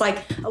stuff. So it's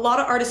like a lot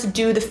of artists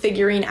do the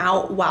figuring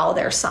out while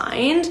they're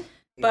signed,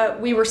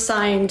 but we were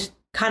signed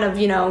kind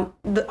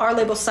of, our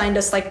label signed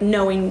us like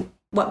knowing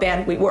what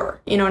band we were.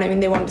 You know what I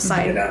mean? They wanted to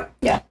sign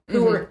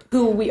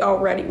who we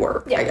already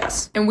were, I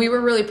guess. And we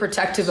were really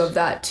protective of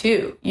that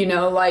too.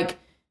 Like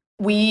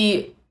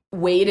we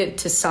waited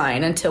to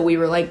sign until we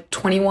were like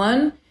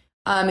 21.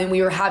 And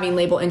we were having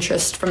label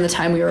interest from the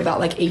time we were about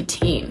like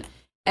 18.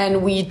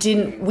 And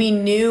we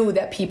knew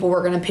that people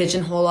were going to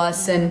pigeonhole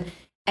us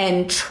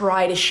and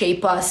try to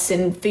shape us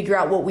and figure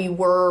out what we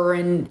were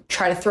and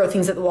try to throw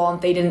things at the wall. And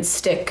if they didn't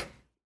stick,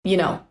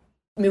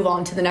 move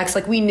on to the next.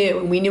 Like we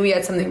knew we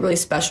had something really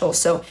special.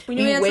 So we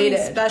knew we had waited.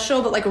 Something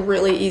special, but like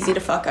really easy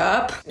to fuck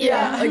up.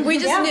 Yeah. Like we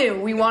just knew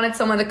we wanted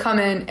someone to come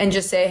in and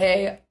just say,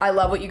 hey, I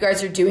love what you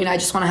guys are doing. I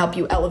just want to help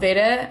you elevate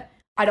it.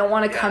 I don't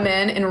want to come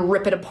in and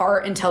rip it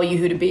apart and tell you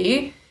who to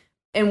be.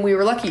 And we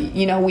were lucky,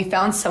 we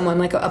found someone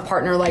like a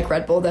partner like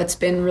Red Bull that's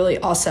been really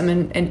awesome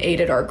and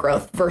aided our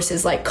growth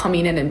versus like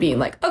coming in and being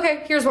like,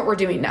 okay, here's what we're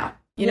doing now.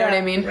 You know what I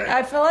mean?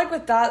 I feel like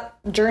with that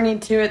journey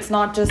too, it's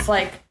not just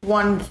like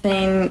one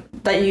thing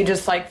that you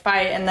just like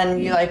fight and then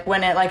you like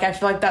win it. Like I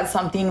feel like that's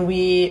something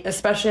we,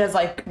 especially as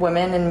like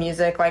women in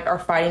music, like are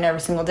fighting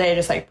every single day,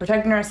 just like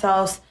protecting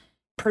ourselves,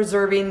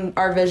 preserving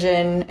our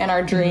vision and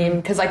our dream,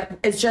 because like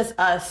it's just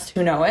us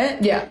who know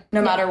it.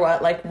 No matter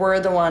what, like we're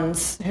the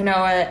ones who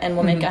know it and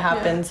we'll make it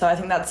happen. So I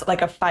think that's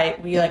like a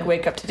fight we like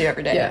wake up to do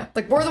every day.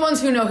 Like we're the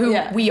ones who know who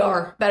we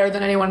are better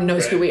than anyone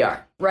knows who we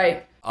are,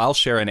 right? I'll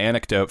share an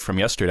anecdote from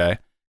yesterday.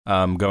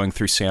 Going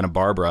through Santa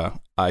Barbara,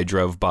 I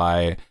drove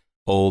by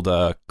old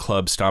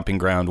club stomping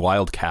ground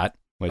Wildcat,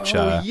 which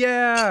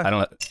I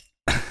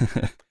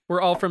don't.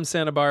 We're all from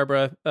Santa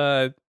Barbara.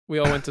 We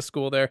all went to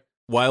school there.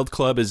 Wild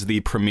Club is the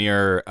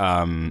premier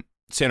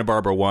Santa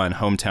Barbara one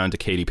hometown to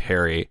Katy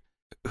Perry,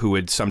 who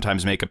would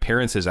sometimes make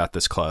appearances at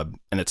this club,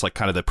 and it's like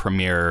kind of the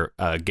premier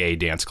gay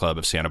dance club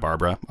of Santa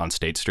Barbara on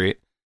State Street.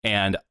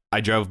 And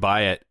I drove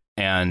by it,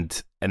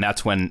 and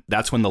that's when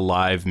the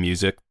live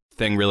music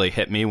thing really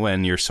hit me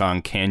when your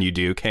song "Can You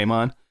Do" came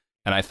on,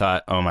 and I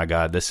thought, oh my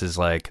god, this is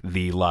like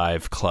the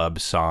live club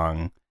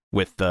song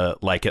with the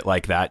 "Like It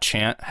Like That"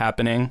 chant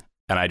happening,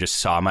 and I just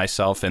saw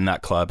myself in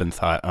that club and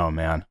thought, oh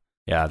man.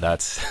 Yeah,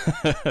 that's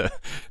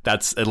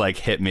it like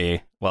hit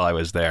me while I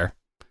was there.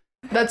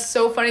 That's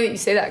so funny that you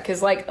say that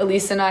because like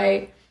Elise and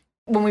I,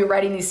 when we were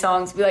writing these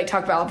songs, we like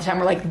talk about all the time.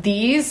 We're like,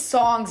 these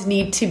songs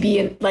need to be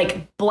in,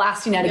 like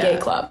blasting at a gay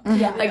club.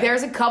 Like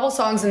there's a couple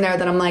songs in there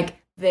that I'm like,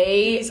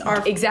 these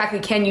are exactly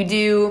Can You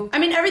Do. I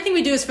mean, everything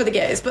we do is for the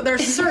gays, but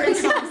there's certain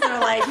songs that are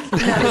like,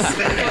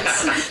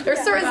 there's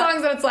certain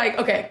songs that it's like,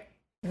 okay,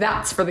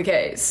 that's for the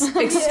gays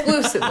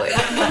exclusively.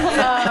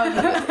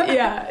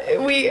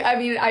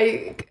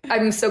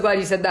 I'm so glad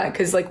you said that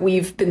because like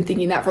we've been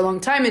thinking that for a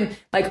long time and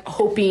like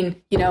hoping,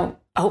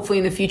 hopefully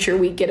in the future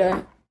we get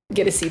to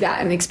see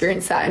that and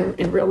experience that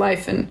in real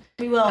life, and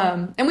we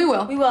will.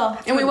 We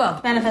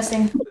will.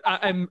 Manifesting.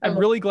 I'm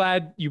really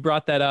glad you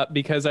brought that up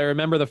because I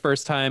remember the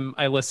first time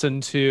I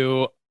listened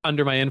to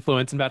Under My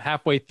Influence, and about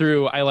halfway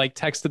through I like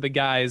texted the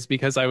guys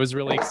because I was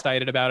really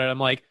excited about it. I'm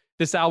like,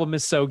 this album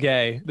is so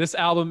gay. This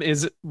album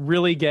is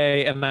really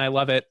gay, and I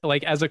love it.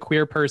 Like, as a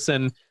queer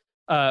person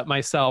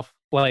myself,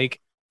 like,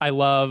 I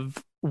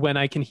love when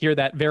I can hear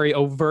that very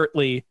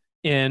overtly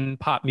in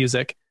pop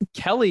music.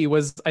 Kelly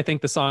was, I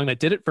think, the song that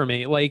did it for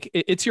me. Like,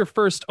 it's your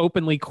first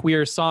openly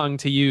queer song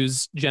to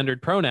use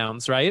gendered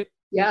pronouns, right?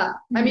 Yeah.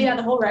 I mean,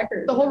 the whole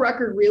record. The whole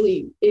record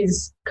really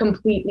is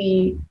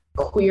completely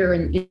queer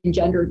and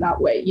gendered that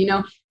way,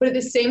 But at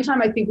the same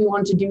time, I think we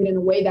wanted to do it in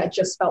a way that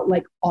just felt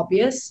like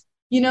obvious.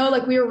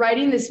 Like we were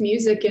writing this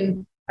music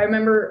and I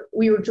remember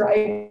we were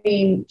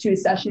driving to a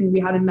session we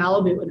had in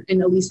Malibu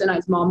and Elisa and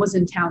I's mom was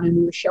in town and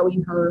we were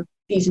showing her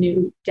these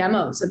new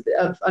demos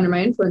of Under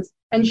My Influence.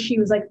 And she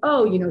was like,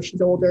 oh,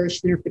 she's older,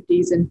 she's in her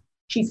 50s. And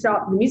she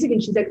stopped the music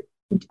and she's like,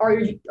 are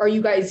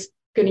you guys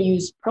going to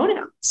use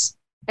pronouns?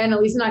 And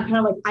Elisa and I kind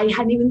of like, I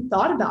hadn't even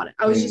thought about it.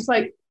 I was just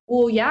like,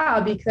 well, yeah,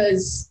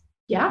 because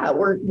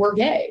we're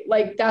gay.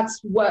 Like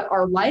that's what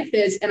our life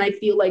is. And I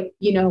feel like,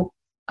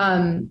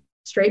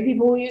 straight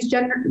people use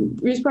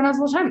pronouns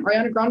all the time.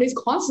 Ariana Grande is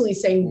constantly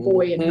saying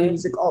boy in her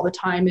music all the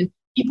time. And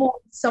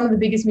people, some of the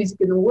biggest music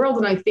in the world.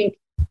 And I think,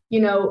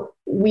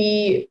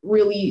 we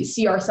really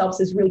see ourselves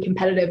as really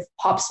competitive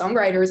pop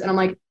songwriters. And I'm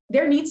like,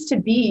 there needs to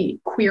be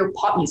queer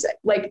pop music.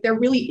 Like there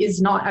really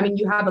is not. I mean,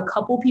 you have a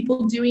couple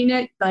people doing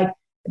it. Like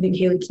I think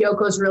Haley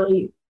Kiyoko is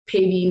really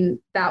paving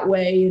that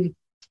way. And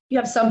you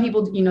have some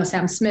people,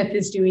 Sam Smith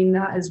is doing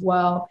that as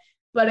well.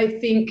 But I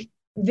think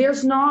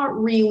there's not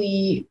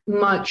really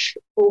much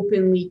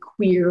openly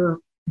queer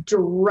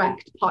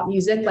direct pop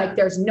music. Like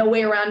there's no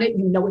way around it.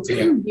 It's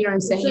queer. You know what I'm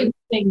saying? It's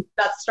a thing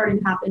that's starting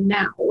to happen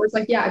now. Where it's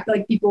like, yeah, I feel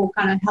like people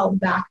kind of held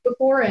back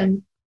before,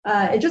 and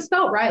it just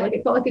felt right. Like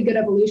it felt like a good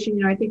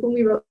evolution. I think when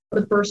we wrote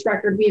the first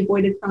record, we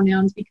avoided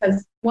pronouns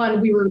because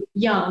one, we were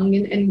young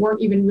and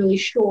weren't even really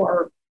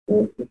sure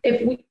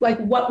if we like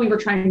what we were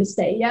trying to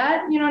say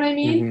yet. You know what I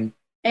mean? Mm-hmm.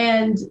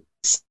 And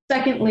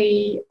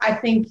secondly, I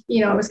think,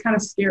 it was kind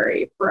of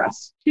scary for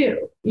us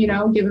too,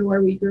 given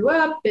where we grew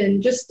up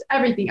and just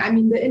everything. I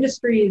mean, the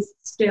industry is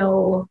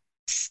still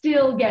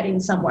getting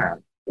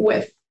somewhere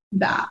with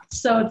that.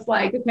 So it's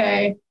like,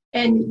 okay.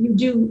 And you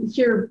do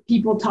hear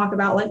people talk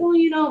about like, well,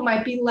 it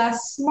might be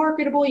less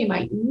marketable. You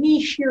might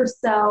niche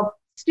yourself,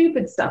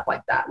 stupid stuff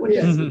like that, which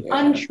is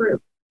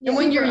untrue. And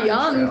when you're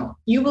young,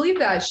 you believe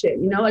that shit,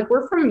 like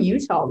we're from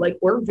Utah. Like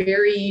we're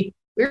very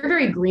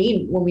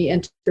green when we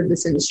entered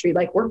this industry.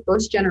 Like we're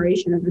first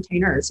generation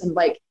entertainers. And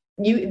like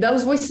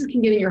those voices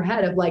can get in your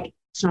head of like,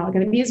 it's not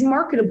going to be as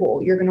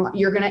marketable. You're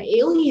going to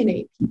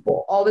alienate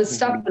people, all this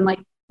stuff. And like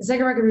the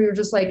second record, we were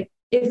just like,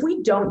 if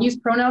we don't use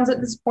pronouns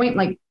at this point,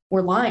 like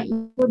we're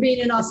lying. We're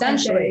being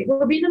inauthentic.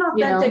 We're being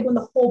inauthentic when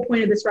the whole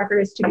point of this record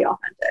is to be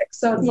authentic.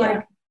 So it's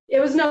like, it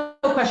was no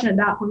question at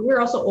that point. We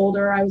were also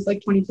older. I was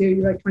like 22,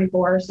 you were like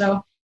 24.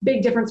 So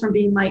big difference from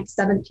being like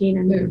 17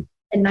 and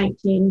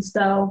 19.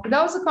 So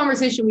that was a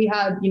conversation we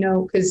had,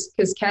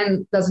 because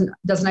Ken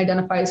doesn't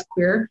identify as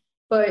queer,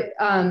 but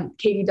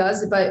Katie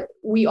does. But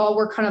we all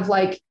were kind of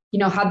like,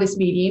 had this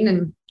meeting,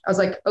 and I was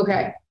like,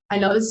 okay, I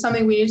know this is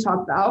something we need to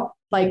talk about.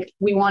 Like,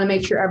 we want to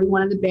make sure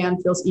everyone in the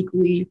band feels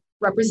equally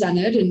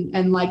represented,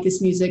 and like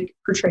this music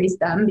portrays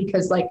them,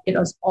 because like it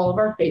does all of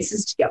our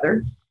faces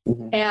together.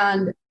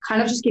 And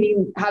kind of just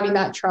having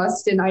that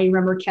trust. And I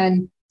remember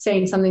Ken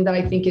saying something that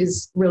I think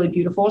is really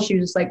beautiful. She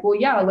was just like, well,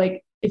 yeah,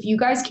 like if you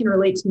guys can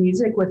relate to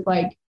music with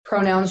like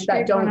pronouns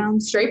straight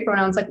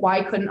pronouns, like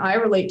why couldn't I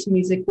relate to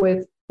music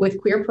with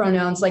queer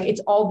pronouns? Like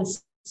it's all the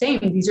same.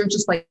 These are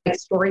just like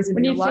stories of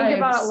your lives. When you think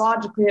about it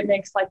logically, it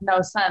makes like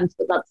no sense,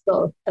 but that's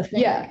still a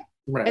thing. Yeah.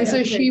 Right. And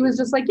so she was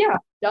just like, yeah,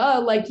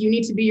 duh, like you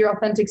need to be your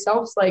authentic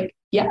selves. Like,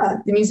 yeah,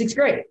 the music's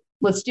great.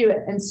 Let's do it.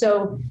 And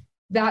so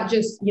that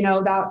just,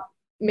 that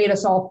made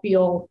us all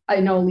feel, I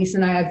know Lisa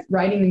and I have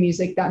writing the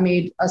music that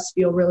made us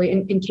feel really,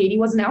 and Katie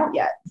wasn't out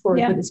yet before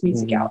we put this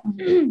music out.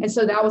 And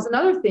so that was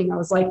another thing. I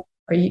was like,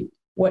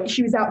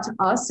 she was out to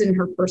us in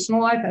her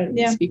personal life. I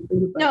didn't speak for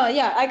you. But. No,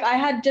 yeah.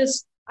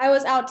 I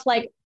was out to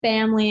like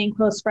family and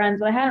close friends,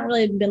 but I hadn't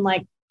really been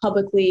like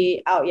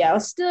publicly out yet. I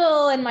was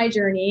still in my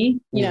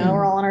journey,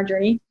 we're all on our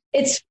journey.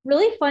 It's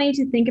really funny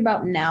to think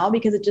about now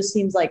because it just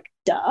seems like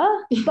duh,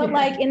 but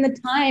like in the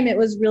time it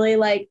was really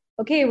like,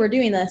 okay, we're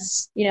doing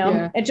this,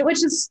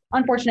 which is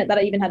unfortunate that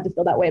I even had to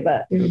feel that way,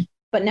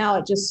 but now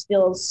it just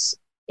feels,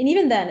 and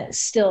even then it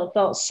still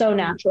felt so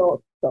natural,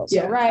 it felt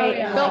so right.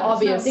 It felt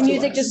obvious. The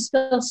music just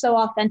feels so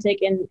authentic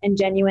and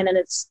genuine,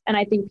 and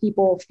I think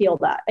people feel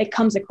that it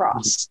comes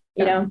across,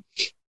 you know?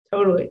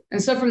 Totally.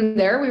 And so from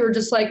there we were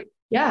just like,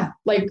 yeah,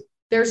 like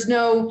there's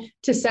no,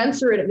 to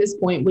censor it at this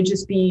point would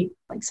just be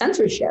like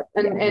censorship.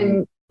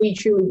 And we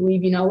truly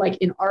believe, like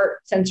in art,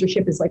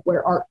 censorship is like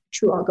where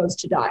true art goes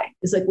to die.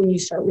 It's like when you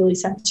start really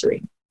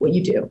censoring what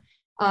you do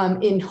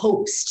in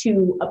hopes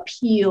to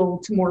appeal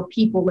to more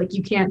people. Like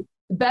you can't,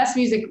 the best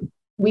music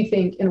we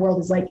think in the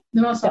world is like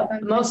the most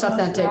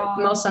authentic,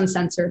 most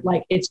uncensored.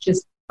 Like it's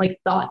just like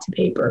thought to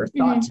paper,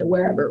 thought to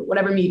wherever,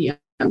 whatever medium,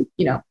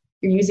 you're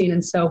using.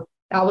 And so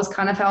that was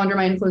kind of how Under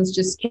My Influence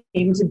just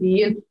came to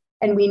be.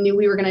 And we knew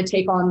we were going to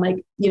take on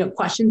like,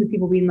 questions of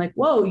people being like,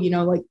 whoa,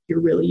 like you're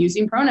really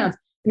using pronouns.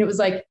 And it was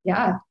like,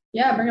 yeah,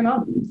 bring them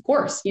up. Of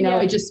course.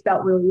 It just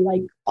felt really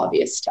like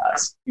obvious to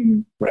us.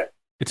 Right.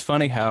 It's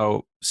funny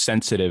how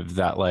sensitive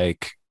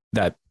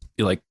that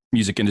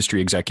music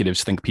industry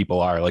executives think people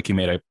are. Like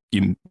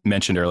you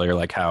mentioned earlier,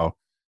 like how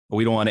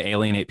we don't want to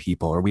alienate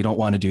people or we don't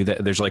want to do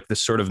that. There's like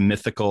this sort of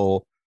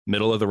mythical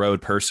middle of the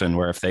road person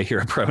where if they hear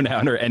a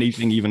pronoun or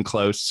anything even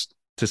close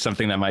to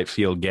something that might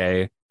feel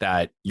gay,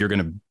 that you're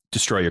going to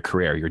destroy your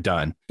career. You're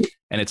done.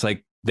 And it's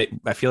like,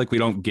 I feel like we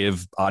don't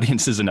give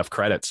audiences enough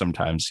credit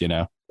sometimes,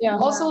 Yeah.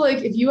 Also,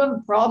 like if you have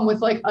a problem with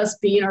like us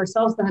being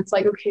ourselves, then it's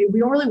like, okay, we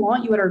don't really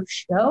want you at our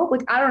show.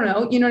 Like, I don't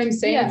know. You know what I'm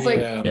saying? It's like,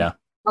 up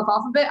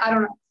off of it. I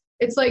don't know.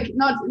 It's like,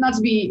 not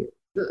to be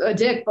a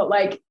dick, but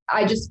like,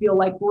 I just feel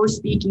like we're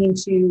speaking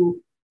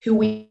to who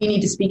we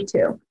need to speak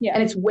to. Yeah.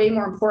 And it's way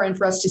more important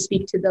for us to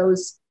speak to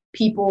those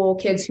people,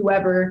 kids,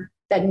 whoever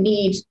that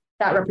need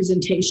that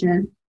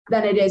representation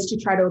than it is to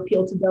try to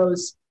appeal to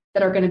those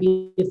that are going to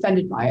be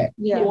offended by it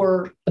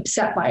or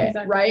upset by it,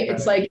 right?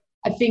 It's like,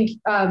 I think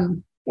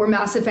we're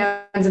massive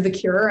fans of The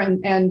Cure,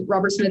 and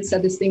Robert Smith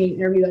said this thing in an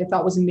interview that I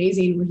thought was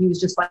amazing, where he was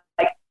just like,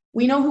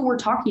 we know who we're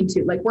talking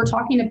to. Like, we're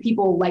talking to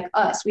people like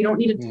us. We don't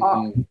need to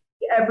talk to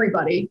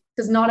everybody,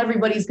 because not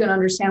everybody's going to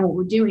understand what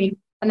we're doing.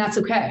 And that's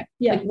okay.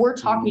 Yeah. Like, we're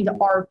talking to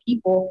our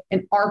people,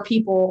 and our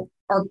people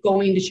are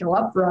going to show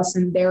up for us,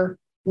 and they're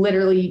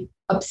literally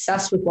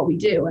obsessed with what we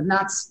do. And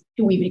that's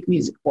who we make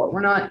music for.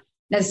 We're not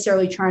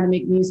necessarily trying to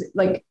make music.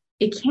 Like,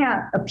 it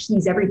can't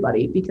appease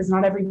everybody, because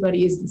not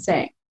everybody is the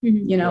same,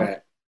 you know? Right.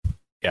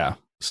 Yeah.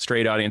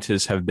 Straight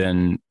audiences have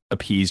been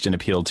appeased and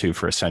appealed to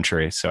for a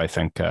century. So I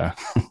think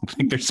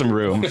there's some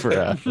room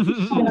for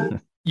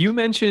You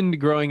mentioned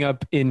growing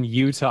up in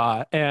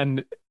Utah,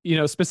 and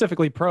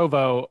specifically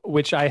Provo,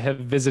 which I have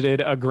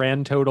visited a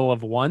grand total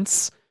of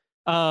once.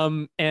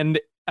 And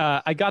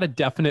I got a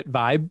definite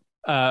vibe,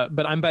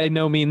 but I'm by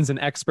no means an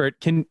expert.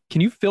 Can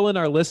you fill in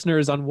our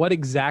listeners on what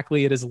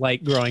exactly it is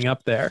like growing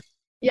up there?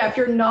 Yeah, if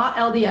you're not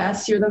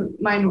LDS, you're the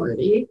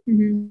minority.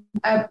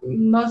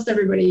 Most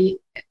everybody,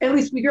 at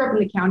least we grew up in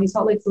the county.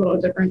 Salt Lake's a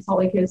little different. Salt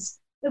Lake has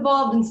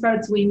evolved and spread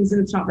its wings,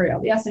 and it's not very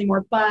LDS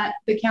anymore. But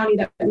the county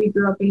that we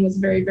grew up in was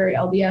very, very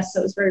LDS. So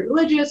it was very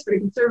religious,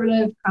 very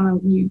conservative. Kind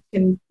of, you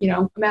can,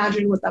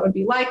 imagine what that would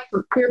be like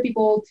for queer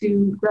people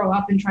to grow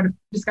up and try to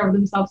discover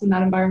themselves in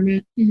that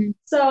environment.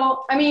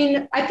 So, I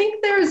mean, I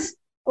think there's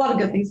a lot of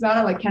good things about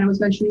it. Like Ken was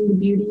mentioning, the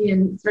beauty,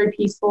 and it's very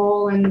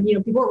peaceful, and,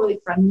 people are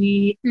really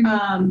friendly.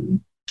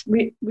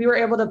 We were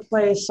able to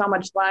play so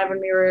much live when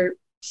we were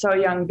so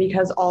young,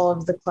 because all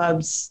of the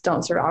clubs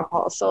don't serve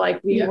alcohol. So like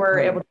we were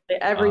able to play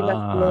every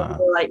festival when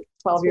we were like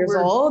 12 years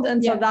old.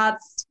 And so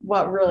that's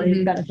what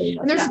really benefited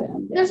us.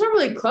 And there's not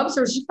really clubs,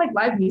 there's just like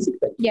live music.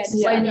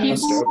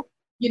 People,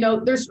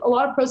 there's a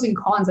lot of pros and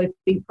cons. I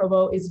think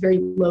Provo is a very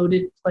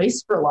loaded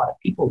place for a lot of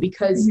people,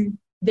 because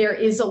there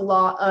is a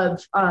lot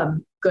of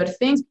good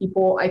things.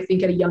 People, I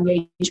think, at a young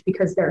age,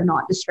 because they're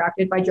not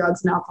distracted by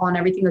drugs and alcohol and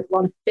everything. Like, a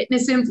lot of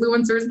fitness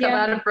influencers come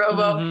out of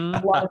Provo. A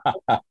lot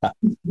of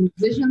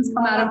musicians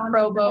come out of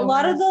Provo. A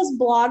lot of those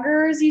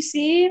bloggers you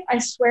see, I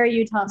swear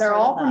Utah. They're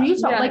all from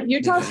Utah. Yeah. Like,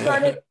 Utah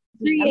started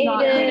created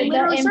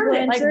the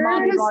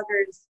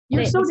influencers.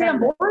 You're so damn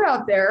bored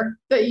out there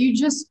that you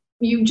just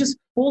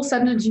full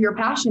send into your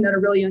passion at a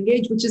really young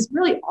age, which is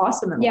really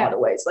awesome in a lot of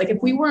ways. Like,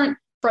 if we weren't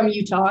from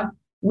Utah,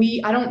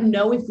 I don't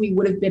know if we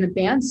would have been a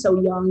band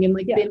so young and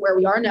been where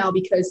we are now,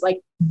 because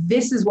like,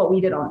 this is what we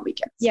did on the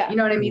weekends. Yeah. You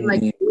know what I mean?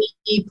 Like,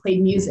 we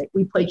played music,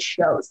 we played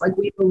shows, like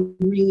we were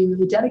really,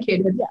 really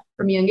dedicated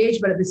from a young age.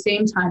 But at the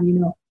same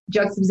time,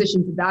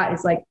 juxtaposition to that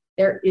is like,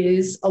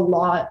 there's a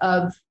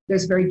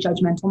very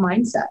judgmental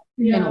mindset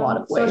in a lot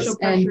of ways,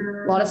 and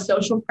a lot of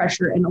social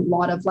pressure, and a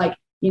lot of like,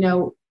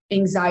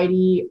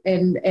 anxiety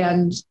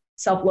and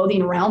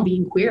self-loathing around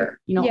being queer.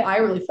 I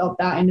really felt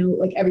that. I know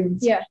like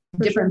everyone's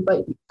different,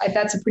 but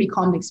that's a pretty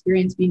common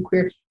experience, being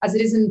queer, as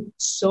it is in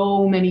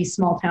so many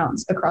small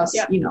towns across,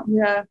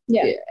 everywhere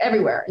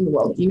in the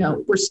world.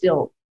 We're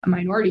still a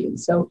minority. And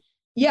so,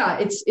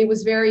 it's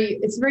a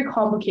very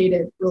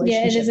complicated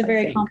relationship. Yeah, it is a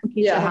very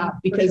complicated to have,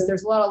 because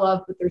there's a lot of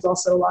love, but there's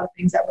also a lot of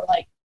things that were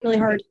like really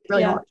hard.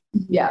 Hard.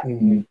 Yeah.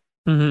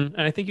 And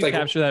I think you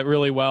capture that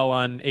really well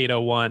on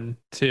 801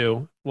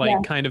 too,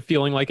 like kind of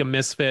feeling like a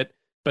misfit,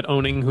 but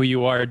owning who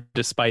you are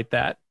despite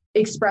that.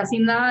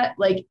 Expressing that,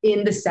 like,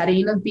 in the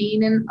setting of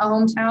being in a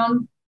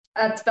hometown,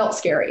 that felt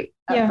scary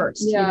at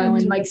first.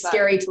 And like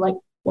scary to like,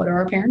 what are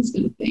our parents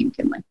going to think?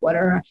 And like,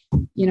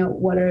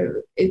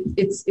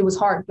 it was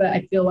hard, but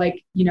I feel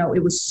like,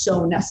 it was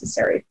so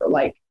necessary for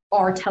like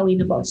our telling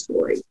of our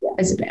story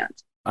as a band.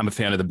 I'm a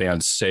fan of the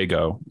band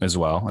Sago as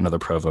well, another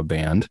Provo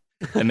band.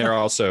 And they're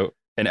also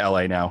in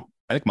LA now.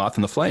 I think Moth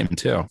and the Flame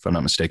too, if I'm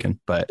not mistaken.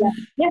 But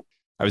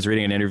I was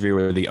reading an interview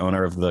where the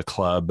owner of the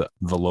club,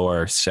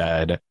 Valor,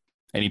 said,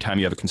 anytime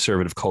you have a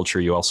conservative culture,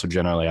 you also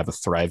generally have a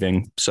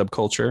thriving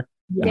subculture.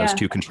 And those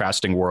two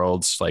contrasting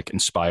worlds like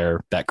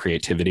inspire that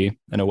creativity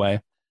in a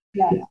way.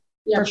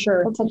 For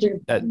sure.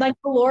 Like,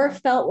 Valor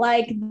felt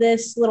like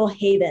this little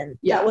haven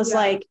that was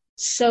like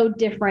so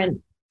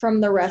different from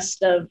the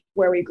rest of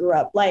where we grew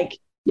up. Like,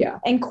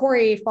 and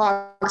Corey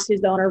Fox,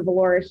 who's the owner of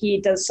Valor,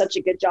 he does such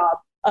a good job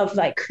of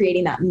like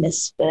creating that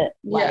misfit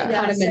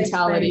kind of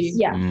mentality.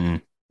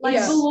 Like,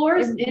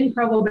 Valor's in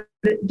Provo, but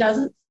it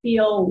doesn't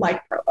feel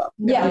like Provo.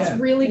 It's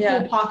really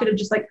cool pocket of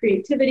just like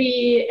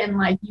creativity, and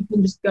like, you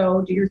can just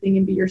go do your thing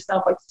and be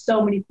yourself. Like,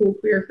 so many cool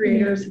queer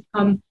creators have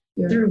come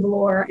through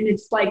Valor, and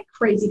it's like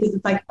crazy, because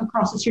it's like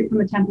across the street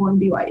from a temple in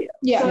BYU.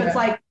 So it's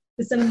like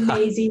this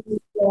amazing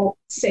little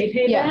safe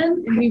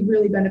haven, and we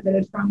really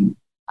benefited from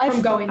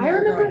going there. I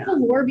remember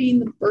Valor being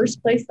the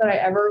first place that I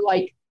ever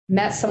like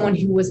met someone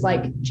who was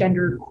like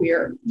gender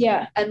queer.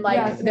 And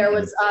like there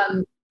was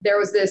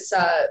this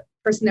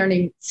person there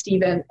named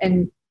Steven,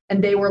 and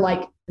they were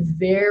like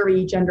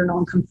very gender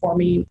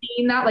non-conforming.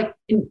 Being that like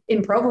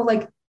in Provo,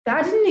 like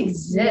that didn't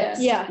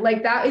exist.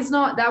 Like that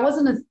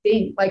wasn't a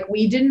thing. Like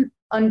we didn't,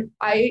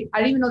 I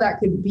didn't even know that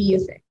could be a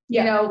thing.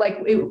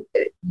 Like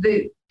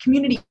the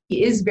community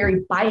is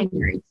very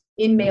binary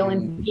in male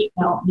and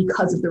female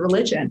because of the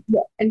religion.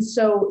 And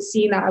so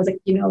seeing that, I was like,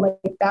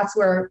 like that's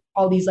where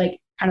all these like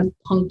kind of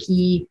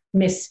punky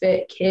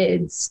misfit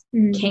kids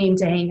came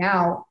to hang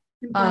out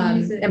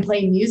and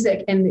play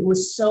music. And it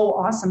was so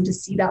awesome to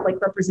see that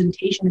like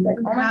representation and like,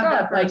 oh my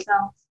God, like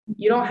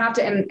you don't have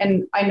to.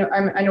 And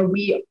I know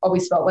we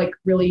always felt like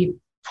really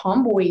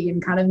tomboy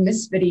and kind of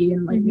misfitty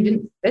and like we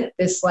didn't fit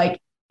this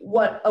like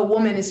what a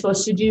woman is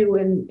supposed to do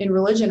in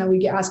religion. And we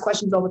get asked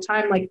questions all the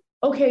time like,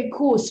 okay,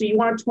 cool, so you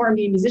want to tour and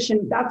be a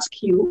musician, that's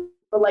cute,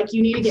 but like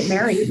you need to get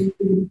married and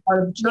be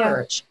part of the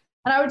church.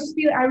 And I would just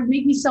I would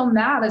make me so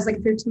mad as like a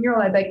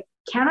 13-year-old. I'd be like,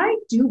 can I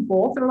do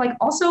both? Or like,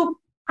 also,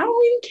 I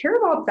don't even care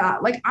about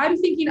that. Like, I'm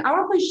thinking I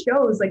want to play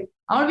shows. Like,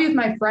 I want to be with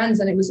my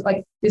friends. And it was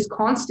like this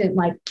constant,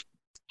 like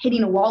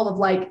hitting a wall of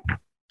like,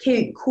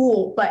 okay,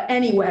 cool. But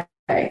anyway,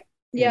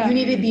 you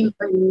need to be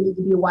married, you need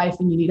to be a wife,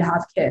 and you need to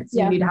have kids.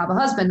 You need to have a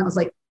husband. I was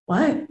like,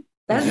 what?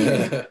 That's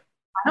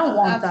I don't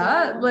want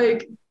that.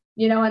 Like,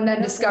 and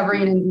then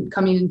discovering and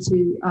coming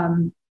into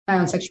my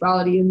own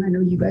sexuality. And I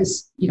know you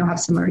guys, have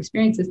similar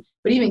experiences,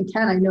 but even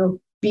Ken, I know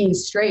being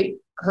straight,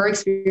 her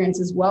experience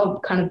as well,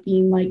 kind of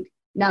being like,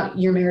 now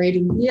you're married.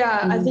 And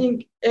I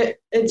think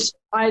it's,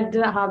 I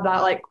didn't have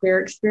that like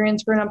queer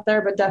experience growing up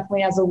there, but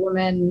definitely as a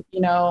woman,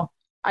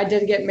 I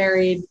did get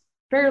married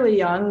fairly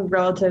young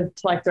relative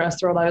to like the rest of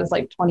the world. I was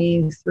like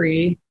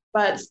 23,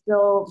 but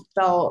still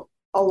felt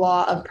a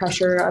lot of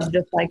pressure of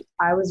just like,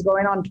 I was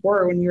going on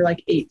tour when you're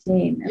like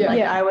 18.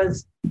 And I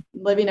was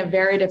living a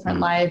very different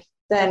life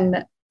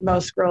than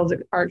most girls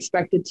are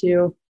expected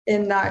to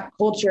in that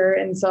culture.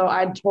 And so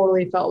I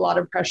totally felt a lot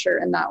of pressure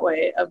in that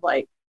way of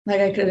like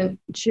I couldn't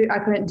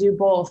do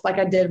both. Like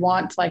I did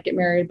want to like get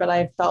married, but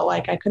I felt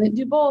like I couldn't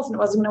do both and it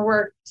wasn't going to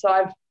work. So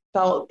I've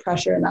felt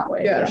pressure in that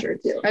way for sure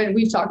too. And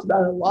we've talked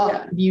about it a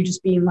lot of you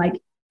just being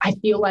like, I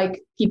feel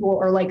like people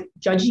are like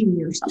judging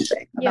me or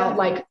something about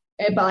like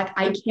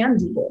I can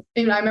do both.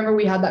 And I remember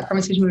we had that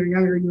conversation when we were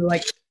younger and you were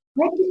like,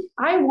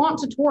 I want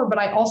to tour, but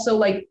I also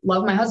like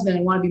love my husband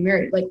and want to be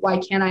married. Like, why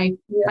can't I?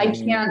 I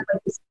can't,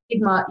 like the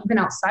stigma, even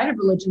outside of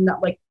religion,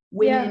 that like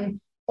women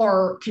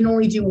can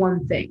only do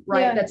one thing,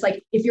 right? That's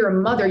like, if you're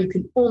a mother, you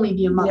can only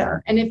be a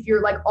mother. And if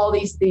you're like all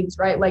these things,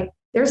 right? Like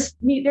there's,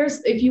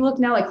 if you look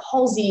now, like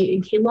Halsey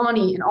and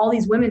Kehlani and all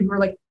these women who are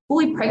like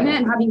fully pregnant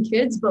and having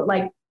kids, but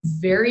like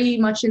very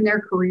much in their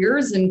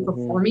careers and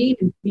performing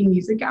and putting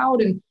music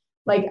out. And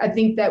like, I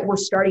think that we're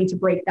starting to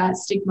break that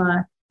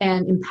stigma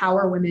and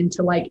empower women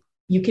to like,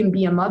 you can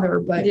be a mother,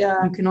 but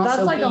you can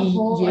also like be a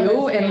whole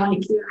you and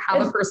like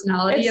have a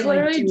personality and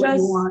like do what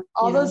you want.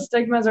 All those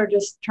stigmas are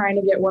just trying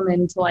to get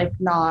women to like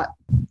not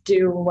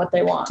do what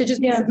they want. To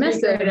just be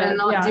submissive and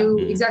not do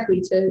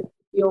exactly, to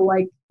feel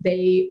like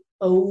they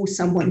owe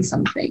someone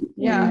something.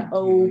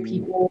 Owe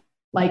people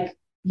like,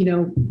 you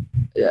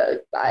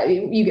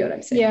get what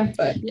I'm saying. Yeah.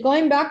 But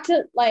going back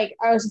to like,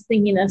 I was just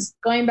thinking this,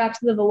 going back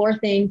to the velour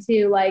thing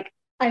too, like,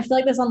 I feel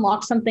like this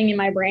unlocked something in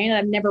my brain that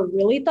I've never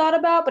really thought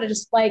about, but it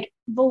just like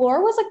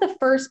velour was like the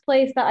first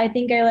place that I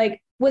think I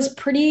like was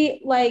pretty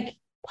like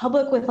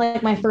public with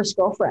like my first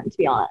girlfriend, to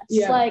be honest.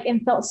 Like,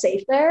 and felt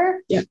safe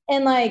there.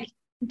 And like,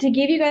 to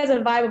give you guys a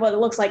vibe of what it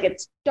looks like,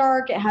 it's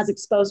dark, it has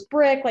exposed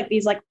brick, like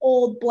these like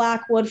old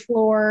black wood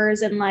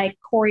floors, and like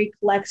Corey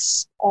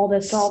collects all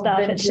this stuff.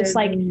 It's just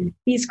like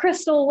these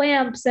crystal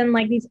lamps and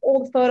like these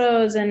old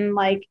photos and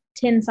like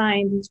tin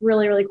signs. It's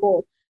really, really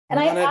cool. And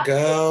I want to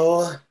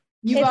go.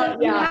 You have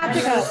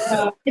to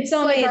go. It's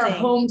so amazing. Our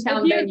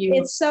hometown venue.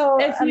 It's so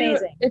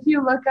amazing. If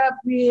you look up,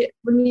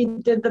 when we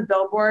did the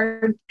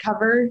Billboard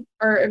cover,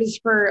 or it was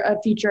for a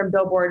feature of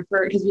Billboard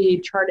because we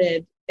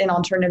charted in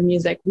alternative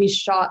music, we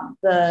shot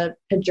the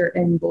picture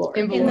in velour.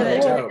 In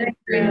the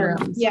green room.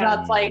 So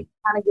that's like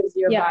kind of gives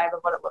you a vibe of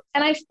what it looks like.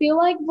 And I feel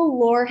like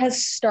velour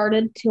has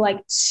started to like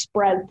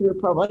spread through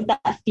Provo, like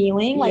that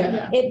feeling. Like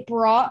it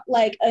brought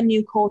like a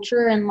new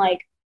culture, and like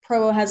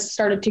Provo has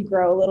started to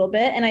grow a little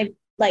bit. And I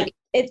like,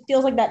 it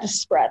feels like that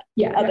just spread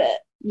a bit.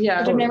 Yeah.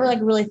 Which I've never like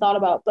really thought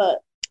about, but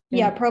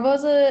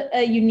Provo's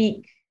a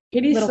unique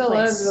Katie still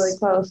lives really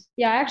close.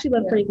 Yeah, I actually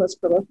live pretty close to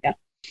Provo. Yeah.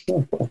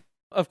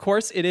 Of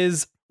course, it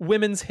is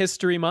Women's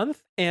History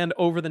Month, and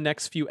over the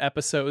next few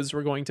episodes,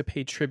 we're going to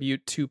pay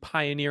tribute to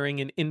pioneering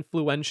and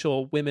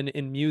influential women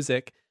in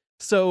music.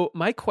 So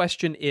my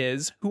question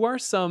is, who are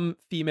some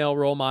female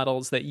role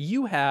models that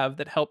you have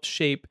that helped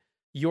shape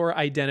your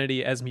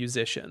identity as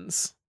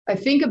musicians? I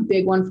think a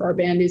big one for our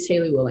band is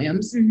Haley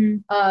Williams.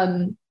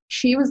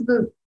 She was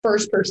the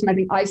first person I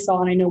think I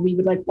saw, and I know we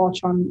would like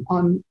watch on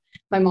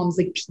my mom's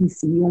like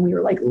PC when we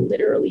were like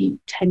literally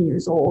 10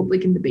 years old,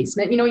 like in the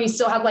basement. You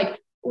still had like,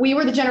 we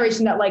were the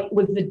generation that like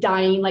was the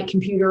dying like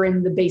computer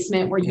in the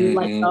basement where you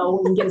like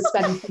go and get to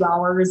spend 2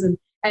 hours. And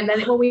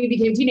then when we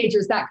became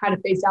teenagers, that kind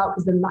of phased out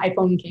because then the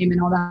iPhone came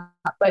and all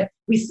that. But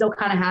we still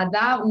kind of had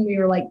that when we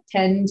were like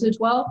 10 to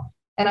 12.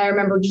 And I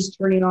remember just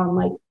turning on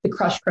like the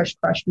Crush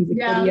music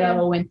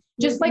video and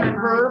just like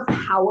her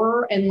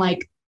power and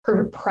like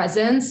her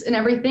presence and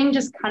everything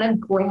just kind of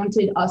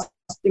granted us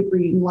the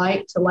green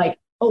light to like,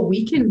 oh,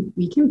 we can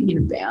be in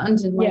a band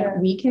and like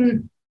we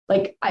can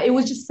like it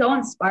was just so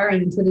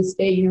inspiring. And to this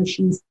day, you know,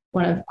 she's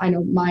one of, I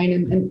know mine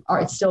and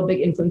it's still a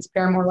big influence.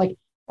 Paramore, like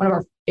one of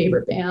our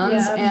favorite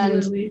bands.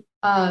 absolutely.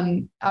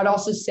 And I would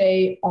also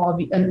say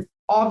an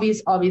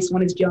obvious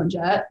one is Joan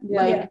Jett.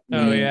 Like,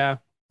 Oh yeah.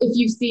 if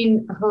you've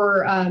seen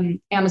her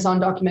Amazon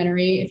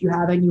documentary, if you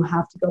haven't, you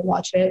have to go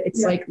watch it.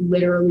 It's like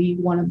literally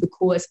one of the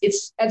coolest.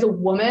 It's as a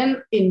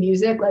woman in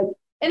music, like,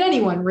 and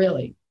anyone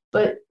really,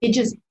 but it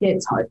just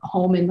hits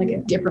home in like a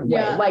different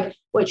way. Like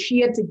what she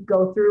had to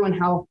go through and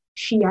how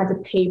she had to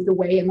pave the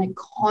way, and like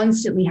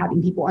constantly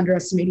having people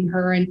underestimating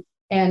her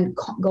and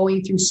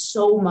going through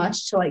so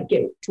much to like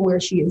get to where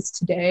she is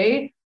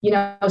today. You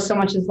know, so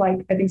much as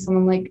like, I think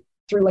someone like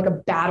threw like a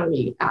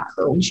battery at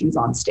her when she was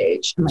on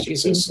stage, and like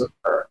it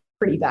her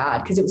pretty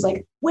bad because it was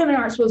like, women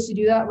aren't supposed to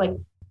do that. Like,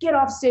 get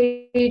off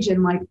stage,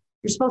 and like,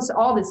 you're supposed to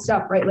all this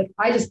stuff, right? Like,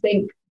 I just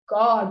thank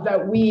God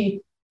that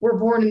we were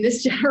born in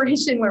this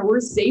generation where we're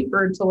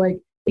safer to like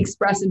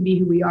express and be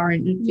who we are.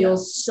 And it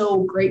feels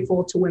so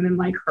grateful to women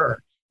like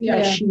her.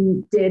 That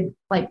she did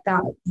like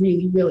that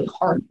really, really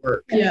hard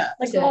work.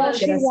 Like all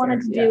she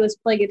wanted to do was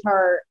play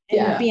guitar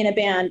and be in a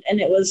band,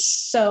 and it was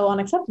so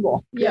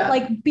unacceptable.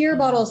 Like beer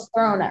bottles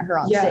thrown at her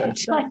on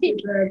stage. Like,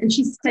 and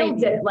she still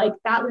did. Like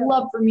that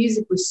love for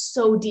music was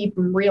so deep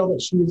and real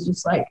that she was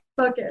just like,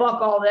 fuck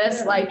all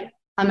this. Like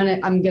I'm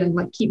gonna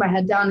like keep my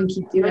head down and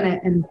keep doing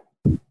it. And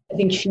I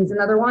think she's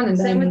another one. And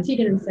same then with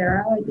Tegan and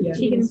Sarah. I think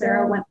Tegan and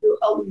Sarah went through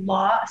a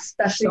lot,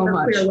 especially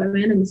for queer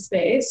women in the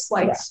space.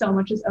 Like so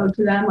much is owed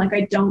to them. Like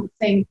I don't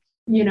think,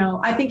 you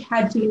know, I think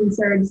had Tegan and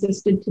Sarah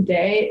existed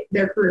today,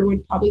 their career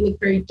would probably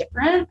look very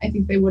different. I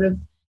think they would have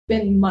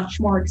been much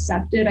more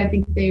accepted. I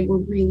think they were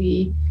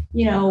really,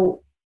 you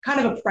know,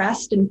 kind of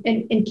oppressed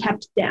and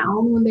kept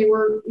down when they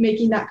were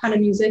making that kind of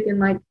music. And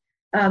like,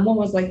 one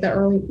was like the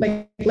early,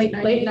 like late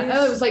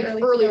 90s. It was like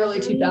early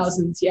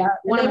 2000s. Yeah.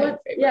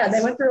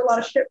 They went through a lot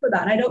of shit for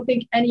that. And I don't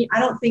think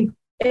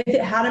if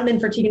it hadn't been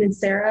for Tegan and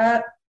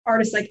Sarah,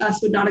 artists like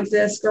us would not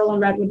exist. Girl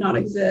in Red would not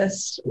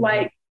exist.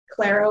 Like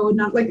Clara would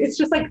not, like, it's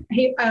just like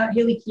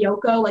Hayley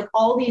Kiyoko, like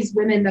all these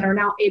women that are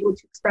now able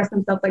to express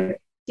themselves. Like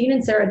Tegan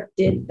and Sarah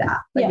did that.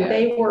 Like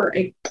they were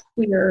a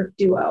queer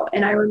duo.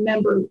 And I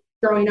remember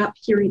growing up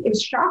hearing, it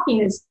was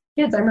shocking as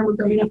kids. I remember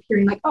growing up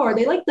hearing like, oh, are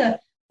they like the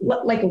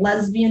like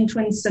lesbian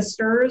twin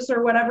sisters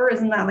or whatever?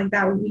 Isn't that like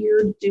that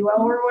weird duo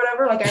or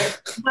whatever? Like I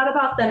thought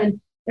about them, and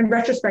in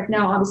retrospect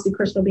now, obviously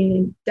Crystal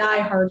being a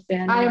diehard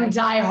fan. I am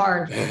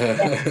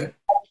diehard.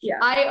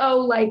 I owe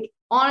like,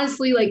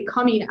 honestly, like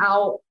coming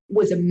out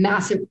was a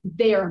massive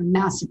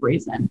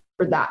reason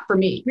for that for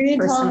me. We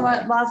didn't tell them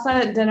what last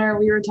night at dinner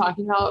we were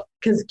talking about,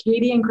 because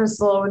Katie and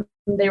Crystal,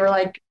 they were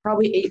like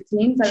probably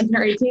 17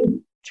 or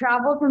 18.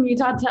 Traveled from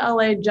Utah to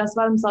LA just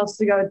by themselves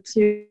to go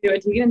to a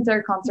Tegan and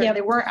Sarah concert.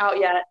 They weren't out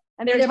yet.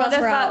 And they were telling us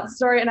that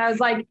story. And I was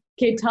like,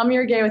 okay, tell me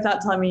you're gay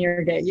without telling me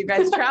you're gay. You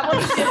guys traveled.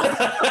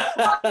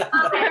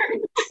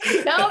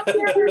 No,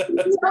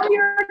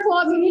 you're a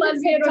closet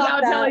lesbian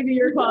without telling me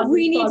you're a closet.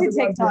 We need to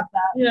TikTok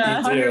that.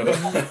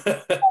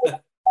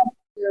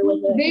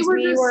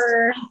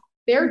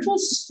 They're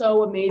just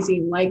so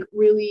amazing. Like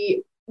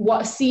really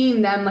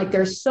seeing them, like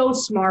they're so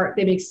smart.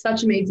 They make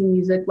such amazing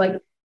music.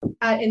 Like,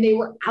 and they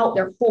were out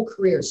their whole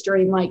careers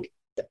during like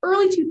the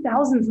early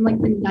 2000s and like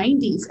the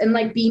 90s, and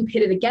like being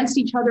pitted against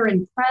each other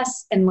in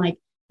press, and like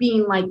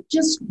being like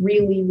just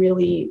really,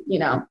 really, you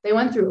know, they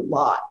went through a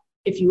lot.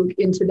 If you look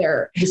into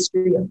their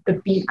history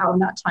of being out in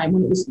that time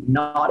when it was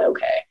not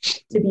okay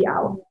to be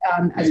out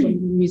as women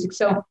in music.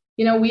 So,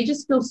 you know, we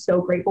just feel so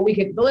grateful.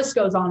 The list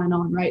goes on and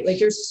on, right? Like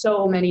there's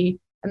so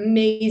many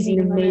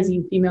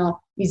amazing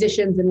female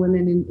musicians and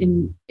women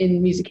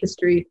in music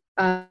history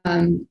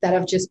that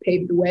have just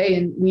paved the way.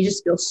 And we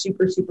just feel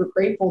super, super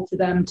grateful to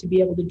them to be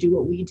able to do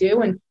what we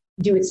do and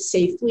do it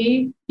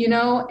safely, you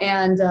know,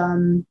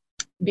 and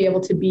be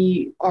able to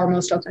be our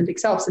most authentic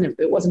selves. And if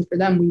it wasn't for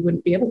them, we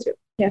wouldn't be able to.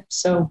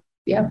 So,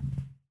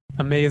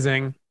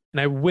 Amazing.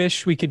 And I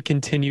wish we could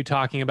continue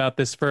talking about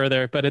this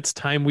further, but it's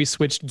time we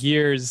switched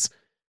gears.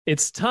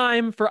 It's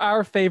time for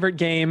our favorite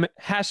game,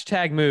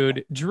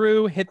 #mood.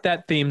 Drew, hit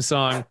that theme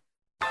song.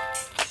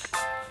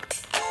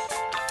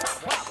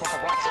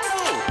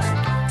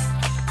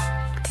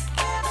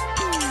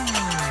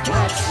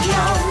 What's your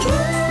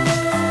mood?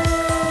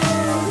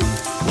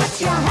 What's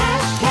your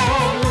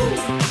hashtag?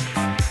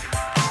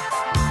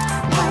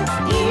 What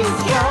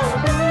is your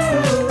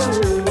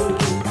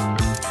mood?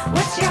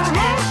 What's your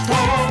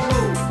hashtag?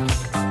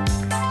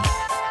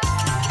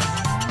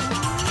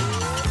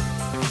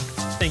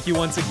 Thank you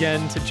once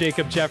again to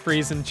Jacob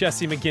Jeffries and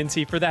Jesse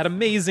McGinty for that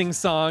amazing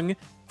song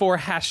for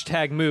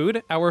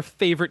 #mood, our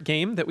favorite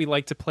game that we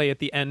like to play at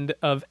the end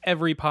of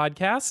every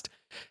podcast.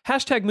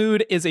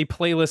 #mood is a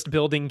playlist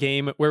building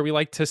game where we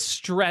like to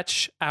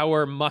stretch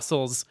our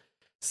muscles.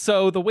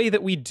 So the way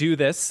that we do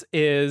this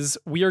is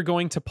we are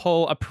going to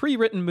pull a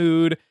pre-written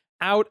mood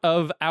out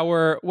of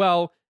our,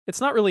 well,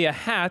 it's not really a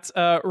hat.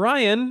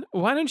 Ryan,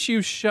 why don't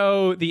you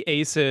show the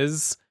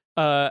aces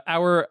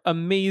our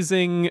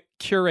amazing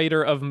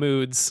curator of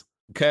moods?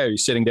 Okay, are you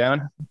sitting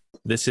down?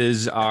 This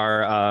is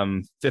our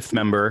fifth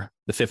member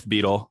the fifth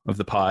Beatle of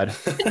the pod,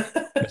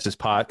 Mrs.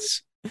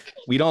 Potts.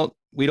 We don't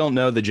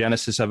know the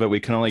genesis of it. We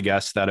can only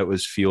guess that it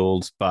was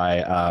fueled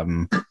by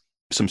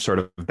some sort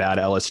of bad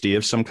LSD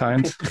of some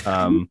kind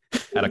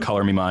at a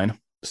Color Me Mine.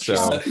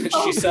 So she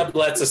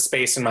sublets a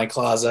space in my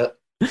closet.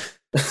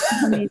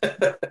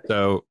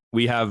 So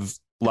we have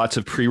lots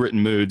of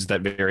pre-written moods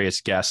that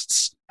various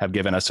guests have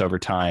given us over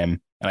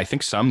time. And I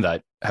think some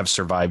that have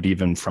survived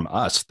even from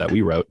us that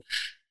we wrote.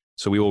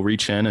 So we will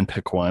reach in and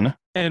pick one.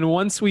 And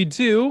once we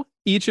do,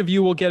 each of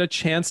you will get a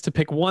chance to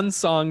pick one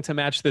song to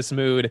match this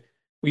mood.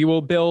 We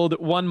will build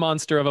one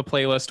monster of a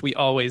playlist. We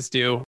always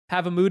do.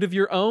 Have a mood of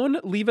your own?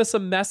 Leave us a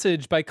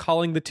message by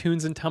calling the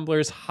Tunes and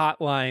Tumblers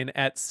hotline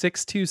at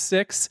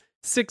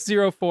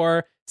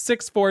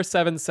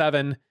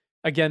 626-604-6477.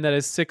 Again, that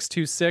is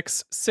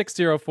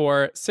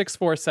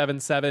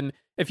 626-604-6477.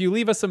 If you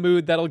leave us a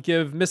mood, that'll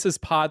give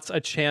Mrs. Potts a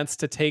chance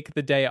to take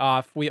the day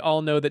off. We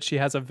all know that she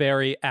has a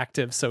very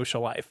active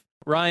social life.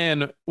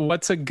 Ryan,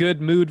 what's a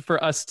good mood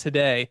for us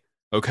today?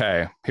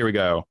 Okay, here we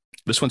go.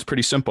 This one's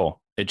pretty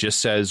simple. It just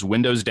says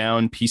Windows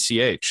down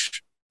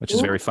PCH, which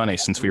is very funny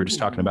since we were just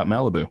talking about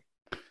Malibu.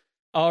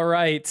 All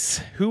right.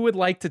 Who would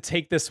like to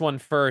take this one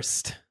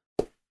first?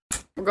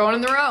 We're going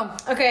in the row.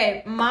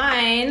 Okay,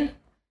 mine.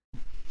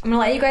 I'm gonna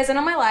let you guys in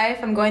on my life.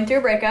 I'm going through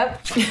a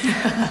breakup.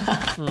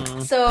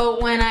 So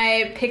when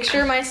I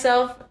picture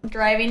myself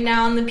driving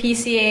down the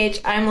PCH,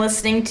 I'm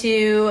listening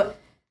to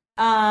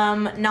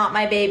Not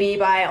My Baby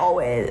by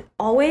Always.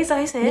 Always,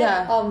 I say it?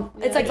 Yeah.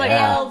 It's like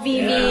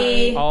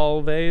LVV.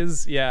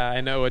 Always? Yeah,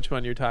 I know which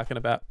one you're talking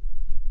about.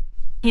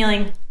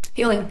 Healing.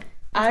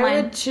 I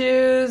would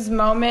choose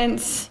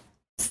Moments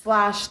 /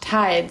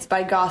 Tides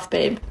by Goth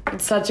Babe.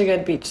 It's such a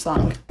good beach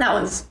song. That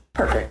one's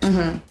perfect.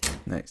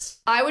 Nice.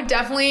 I would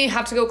definitely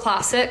have to go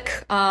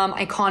classic,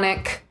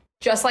 iconic,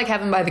 Just Like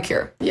Heaven by The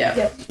Cure.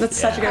 Yeah. That's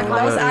such a good one.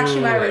 That was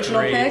actually my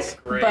original pick,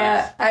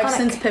 but I've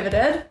since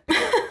pivoted.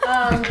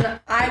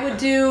 I would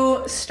do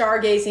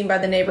Stargazing by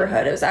The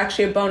Neighborhood. It was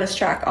actually a bonus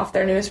track off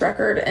their newest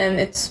record, and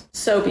it's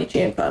so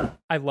beachy and fun.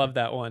 I love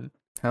that one.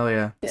 Hell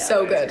yeah.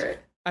 So good. Great.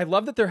 I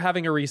love that they're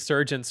having a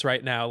resurgence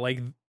right now. Like,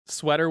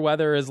 Sweater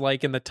Weather is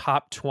like in the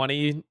top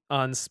 20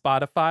 on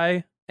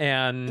Spotify.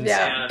 And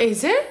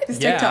Is it? It's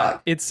yeah,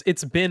 TikTok.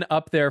 it's been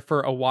up there for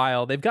a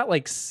while. They've got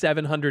like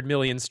 700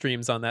 million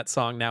streams on that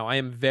song now. I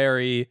am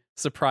very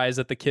surprised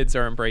that the kids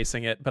are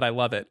embracing it, but I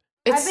love it.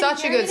 It's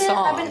such a good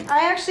song.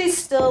 I actually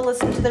still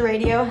listen to the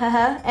radio,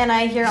 and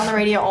I hear it on the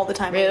radio all the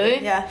time.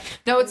 Really? Yeah.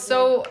 No, what's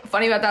so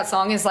funny about that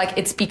song is like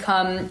it's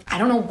become, I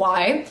don't know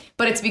why,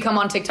 but it's become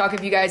on TikTok.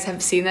 If you guys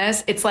have seen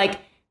this, it's like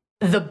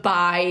the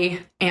bye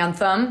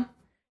anthem.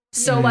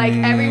 So like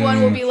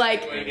everyone will be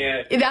like,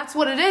 that's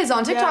what it is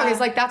on TikTok. Yeah. It's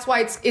like, that's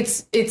why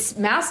it's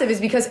massive,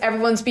 is because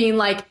everyone's being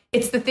like,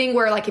 it's the thing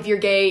where like if you're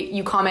gay,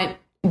 you comment,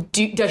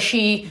 does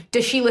she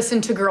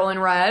listen to Girl in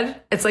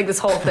Red? It's like this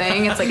whole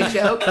thing. It's like a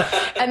joke.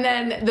 And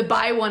then the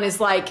bye one is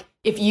like,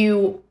 if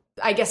you,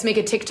 I guess, make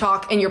a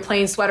TikTok and you're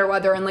playing Sweater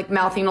Weather and like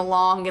mouthing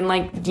along and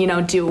like, you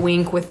know, do a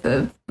wink with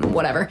the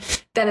whatever,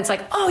 then it's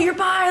like, oh, you're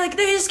bi, like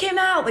they just came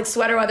out. Like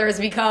Sweater Weather has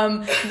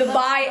become the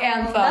bi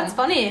anthem. That's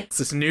funny. It's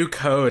this new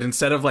code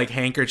instead of like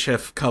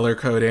handkerchief color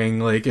coding.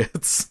 Like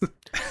it's.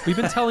 We've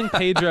been telling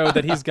Pedro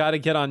that he's got to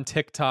get on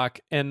TikTok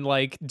and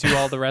like do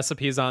all the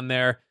recipes on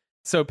there.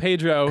 So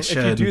Pedro, if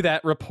you do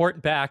that,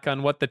 report back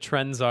on what the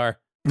trends are.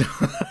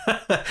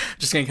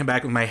 Just gonna come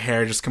back with my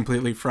hair just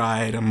completely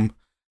fried. I'm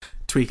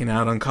tweaking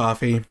out on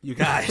coffee. You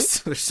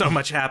guys, there's so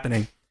much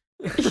happening.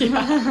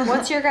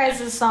 What's your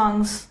guys'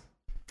 songs?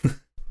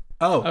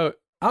 Oh,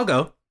 I'll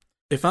go.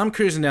 If I'm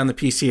cruising down the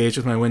PCH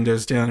with my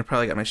windows down, I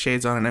probably got my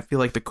shades on, and I feel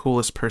like the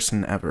coolest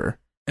person ever.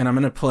 And I'm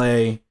gonna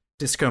play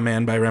Disco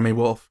Man by Remy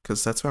Wolf,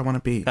 because that's who I want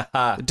to be.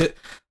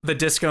 The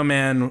Disco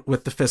Man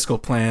with the fiscal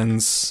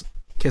plans,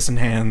 kissing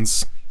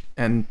hands,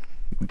 and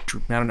I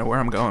don't know where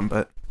I'm going,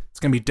 but it's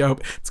gonna be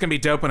dope. It's gonna be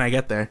dope when I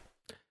get there.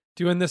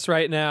 Doing this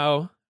right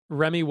now,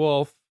 Remy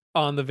Wolf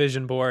on the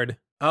vision board.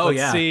 Oh,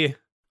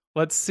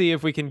 Let's see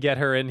if we can get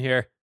her in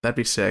here. That'd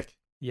be sick.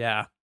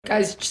 Yeah.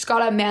 Guys, just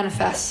gotta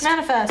manifest.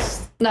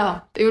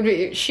 No, it would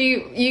be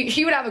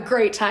she would have a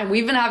great time.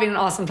 We've been having an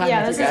awesome time.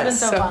 Yeah, with this you has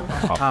guys, been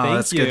so fun. Oh,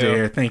 that's good to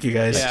hear. Thank you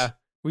guys. Yeah.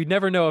 We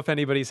never know if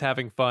anybody's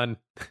having fun.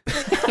 We're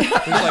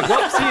like,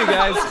 well, see you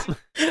guys.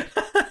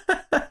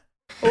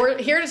 We're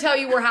here to tell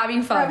you we're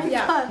having fun.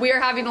 We are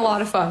having a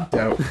lot of fun.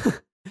 Dope.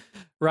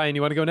 Ryan,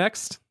 you want to go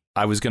next?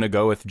 I was going to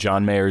go with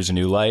John Mayer's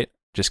New Light,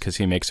 just because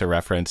he makes a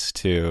reference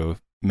to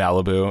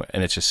Malibu,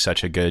 and it's just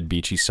such a good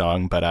beachy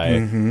song, but I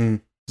was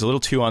a little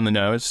too on the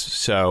nose,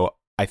 so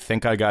I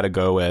think I got to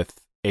go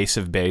with Ace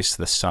of Base,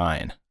 The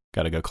Sign.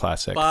 Got to go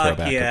classic. Fuck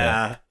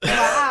yeah.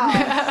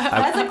 Wow.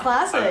 That's a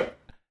classic.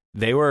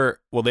 They were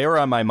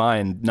on my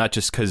mind, not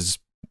just because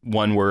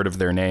one word of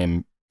their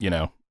name,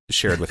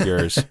 shared with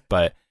yours,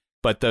 but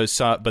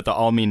the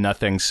All Mean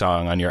Nothing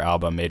song on your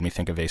album made me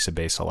think of Ace of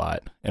Base a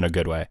lot in a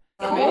good way.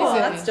 Cool,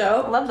 that's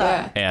dope. Love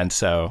that. And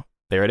so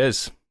there it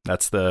is.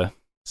 That's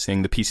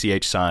seeing the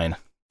PCH sign.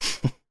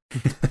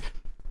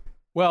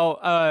 Well,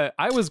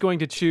 I was going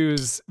to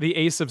choose the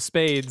Ace of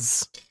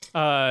Spades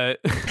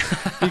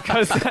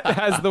because that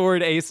has the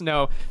word ace.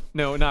 No,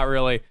 not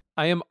really.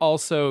 I am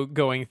also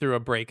going through a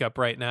breakup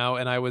right now,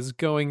 and I was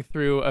going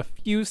through a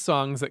few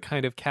songs that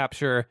kind of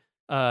capture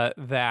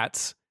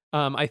that.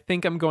 I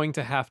think I'm going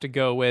to have to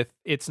go with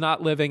 "It's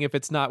Not Living If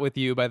It's Not With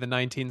You" by the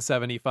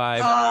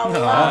 1975.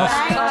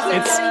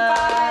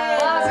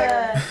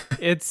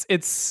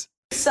 It's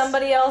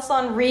somebody else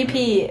on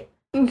repeat.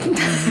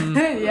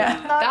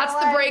 Yeah, that's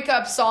the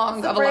breakup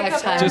song of a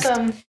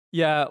lifetime.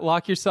 Yeah,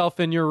 lock yourself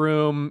in your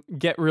room,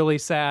 get really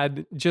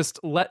sad, just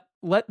let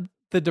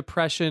the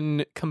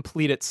depression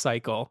complete its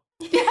cycle.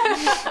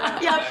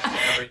 Yep.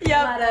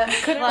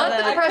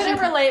 Couldn't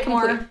relate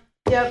more.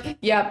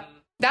 Yep.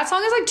 That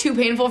song is like too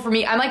painful for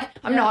me.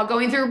 I'm not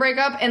going through a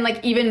breakup, and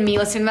like even me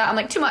listening to that, I'm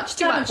like too much.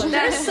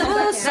 There's some of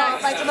those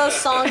songs, like those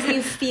songs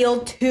you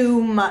feel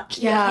too much.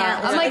 Yeah,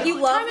 I'm like you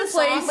love the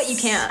song, but you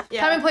can't.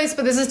 Time and place,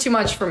 but this is too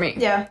much for me.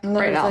 Yeah,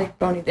 right now. Like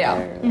Boney yeah.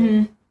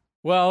 Mm-hmm.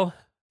 Well,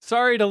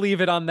 sorry to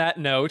leave it on that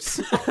note,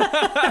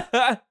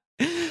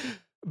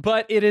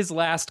 but it is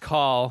last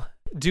call.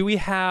 Do we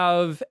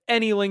have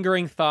any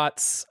lingering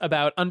thoughts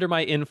about Under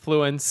My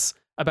Influence,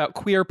 about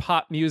queer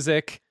pop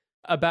music,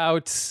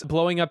 about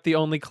blowing up the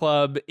only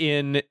club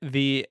in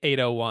the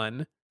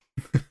 801?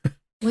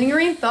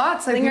 Lingering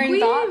thoughts. I think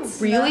we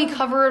really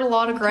covered a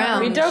lot of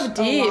ground. We dove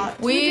deep.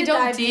 We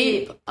dove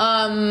deep.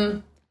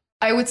 I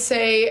would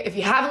say if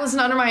you haven't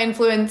listened to Under My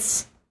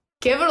Influence,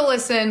 give it a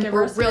listen.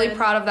 We're really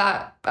proud of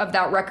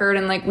that record,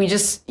 and like we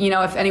just,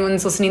 if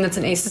anyone's listening that's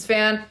an Aces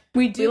fan,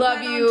 we love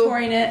plan you. On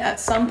touring it at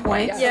some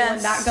point. Yes. So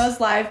when that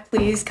goes live,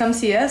 please come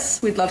see us.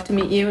 We'd love to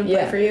meet you and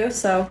play for you.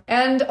 So,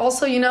 and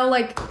also,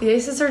 like the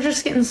Aces are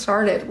just getting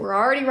started. We're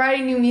already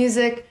writing new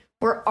music.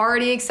 We're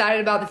already excited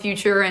about the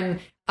future,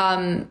 and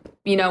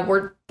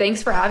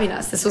thanks for having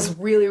us. This was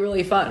really,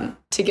 really fun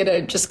to get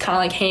to just kind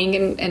of like hang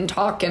and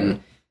talk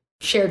and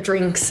share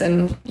drinks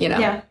and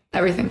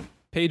everything.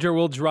 Pedro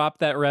will drop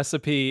that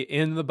recipe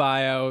in the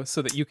bio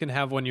so that you can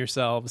have one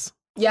yourselves.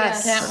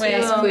 Yes. Can't wait.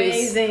 Yes, please.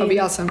 Amazing. It'll be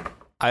awesome.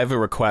 I have a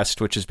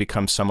request, which has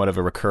become somewhat of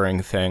a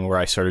recurring thing where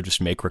I sort of just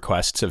make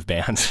requests of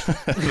bands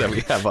that we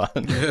have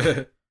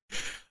on.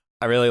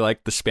 I really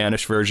like the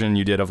Spanish version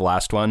you did of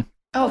Last One.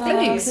 Oh,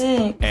 thanks.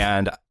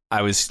 And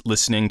I was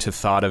listening to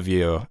Thought of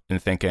You and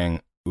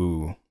thinking,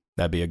 ooh,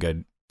 that'd be a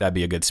good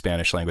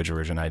Spanish language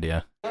version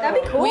idea.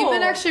 That'd be cool. We've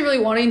been actually really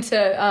wanting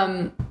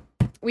to,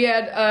 we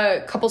had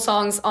a couple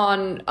songs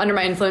on Under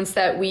My Influence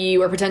that we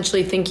were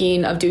potentially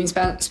thinking of doing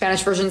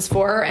Spanish versions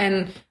for,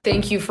 and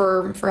thank you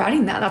for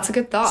adding that. That's a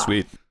good thought.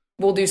 Sweet.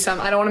 We'll do some.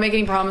 I don't want to make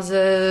any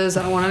promises.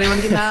 I don't want anyone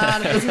to get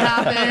mad if it doesn't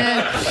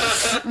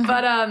happen.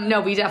 But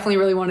no, we definitely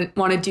really want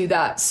to do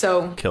that.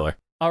 So Killer.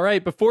 All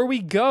right, before we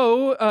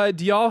go,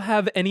 do y'all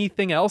have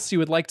anything else you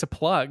would like to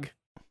plug?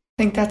 I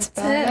think that's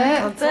about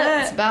it.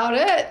 That's about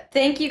it.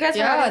 Thank you guys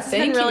for having us. It's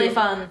been really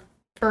fun.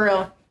 For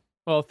real.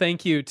 Well,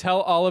 thank you. Tell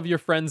all of your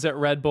friends at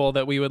Red Bull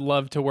that we would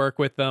love to work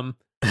with them.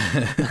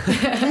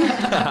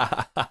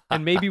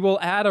 And maybe we'll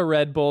add a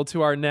Red Bull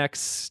to our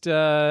next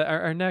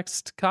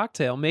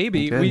cocktail.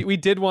 Maybe we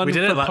did one. We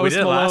did it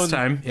last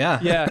time. Yeah.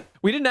 Yeah.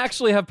 We didn't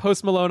actually have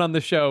Post Malone on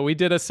the show. We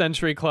did a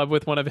Century Club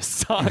with one of his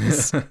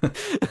songs.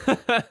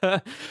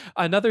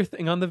 Another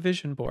thing on the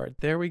vision board.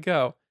 There we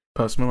go.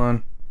 Post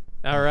Malone.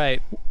 All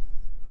right.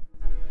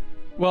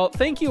 Well,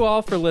 thank you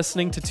all for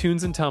listening to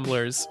Tunes and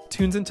Tumblers.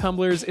 Tunes and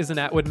Tumblers is an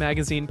Atwood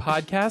Magazine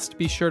podcast.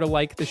 Be sure to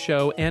like the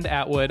show and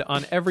Atwood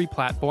on every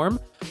platform.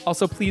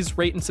 Also, please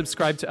rate and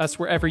subscribe to us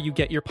wherever you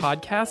get your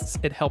podcasts.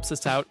 It helps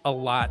us out a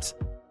lot.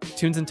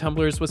 Tunes and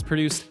Tumblers was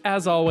produced,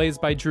 as always,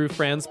 by Drew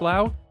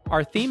Franzblau.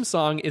 Our theme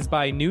song is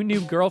by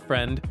New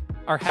Girlfriend.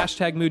 Our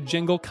hashtag mood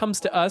jingle comes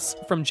to us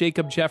from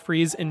Jacob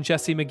Jeffries and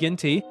Jesse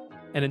McGinty.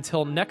 And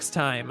until next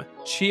time,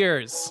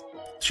 cheers.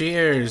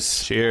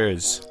 Cheers.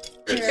 Cheers.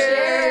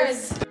 Cheers.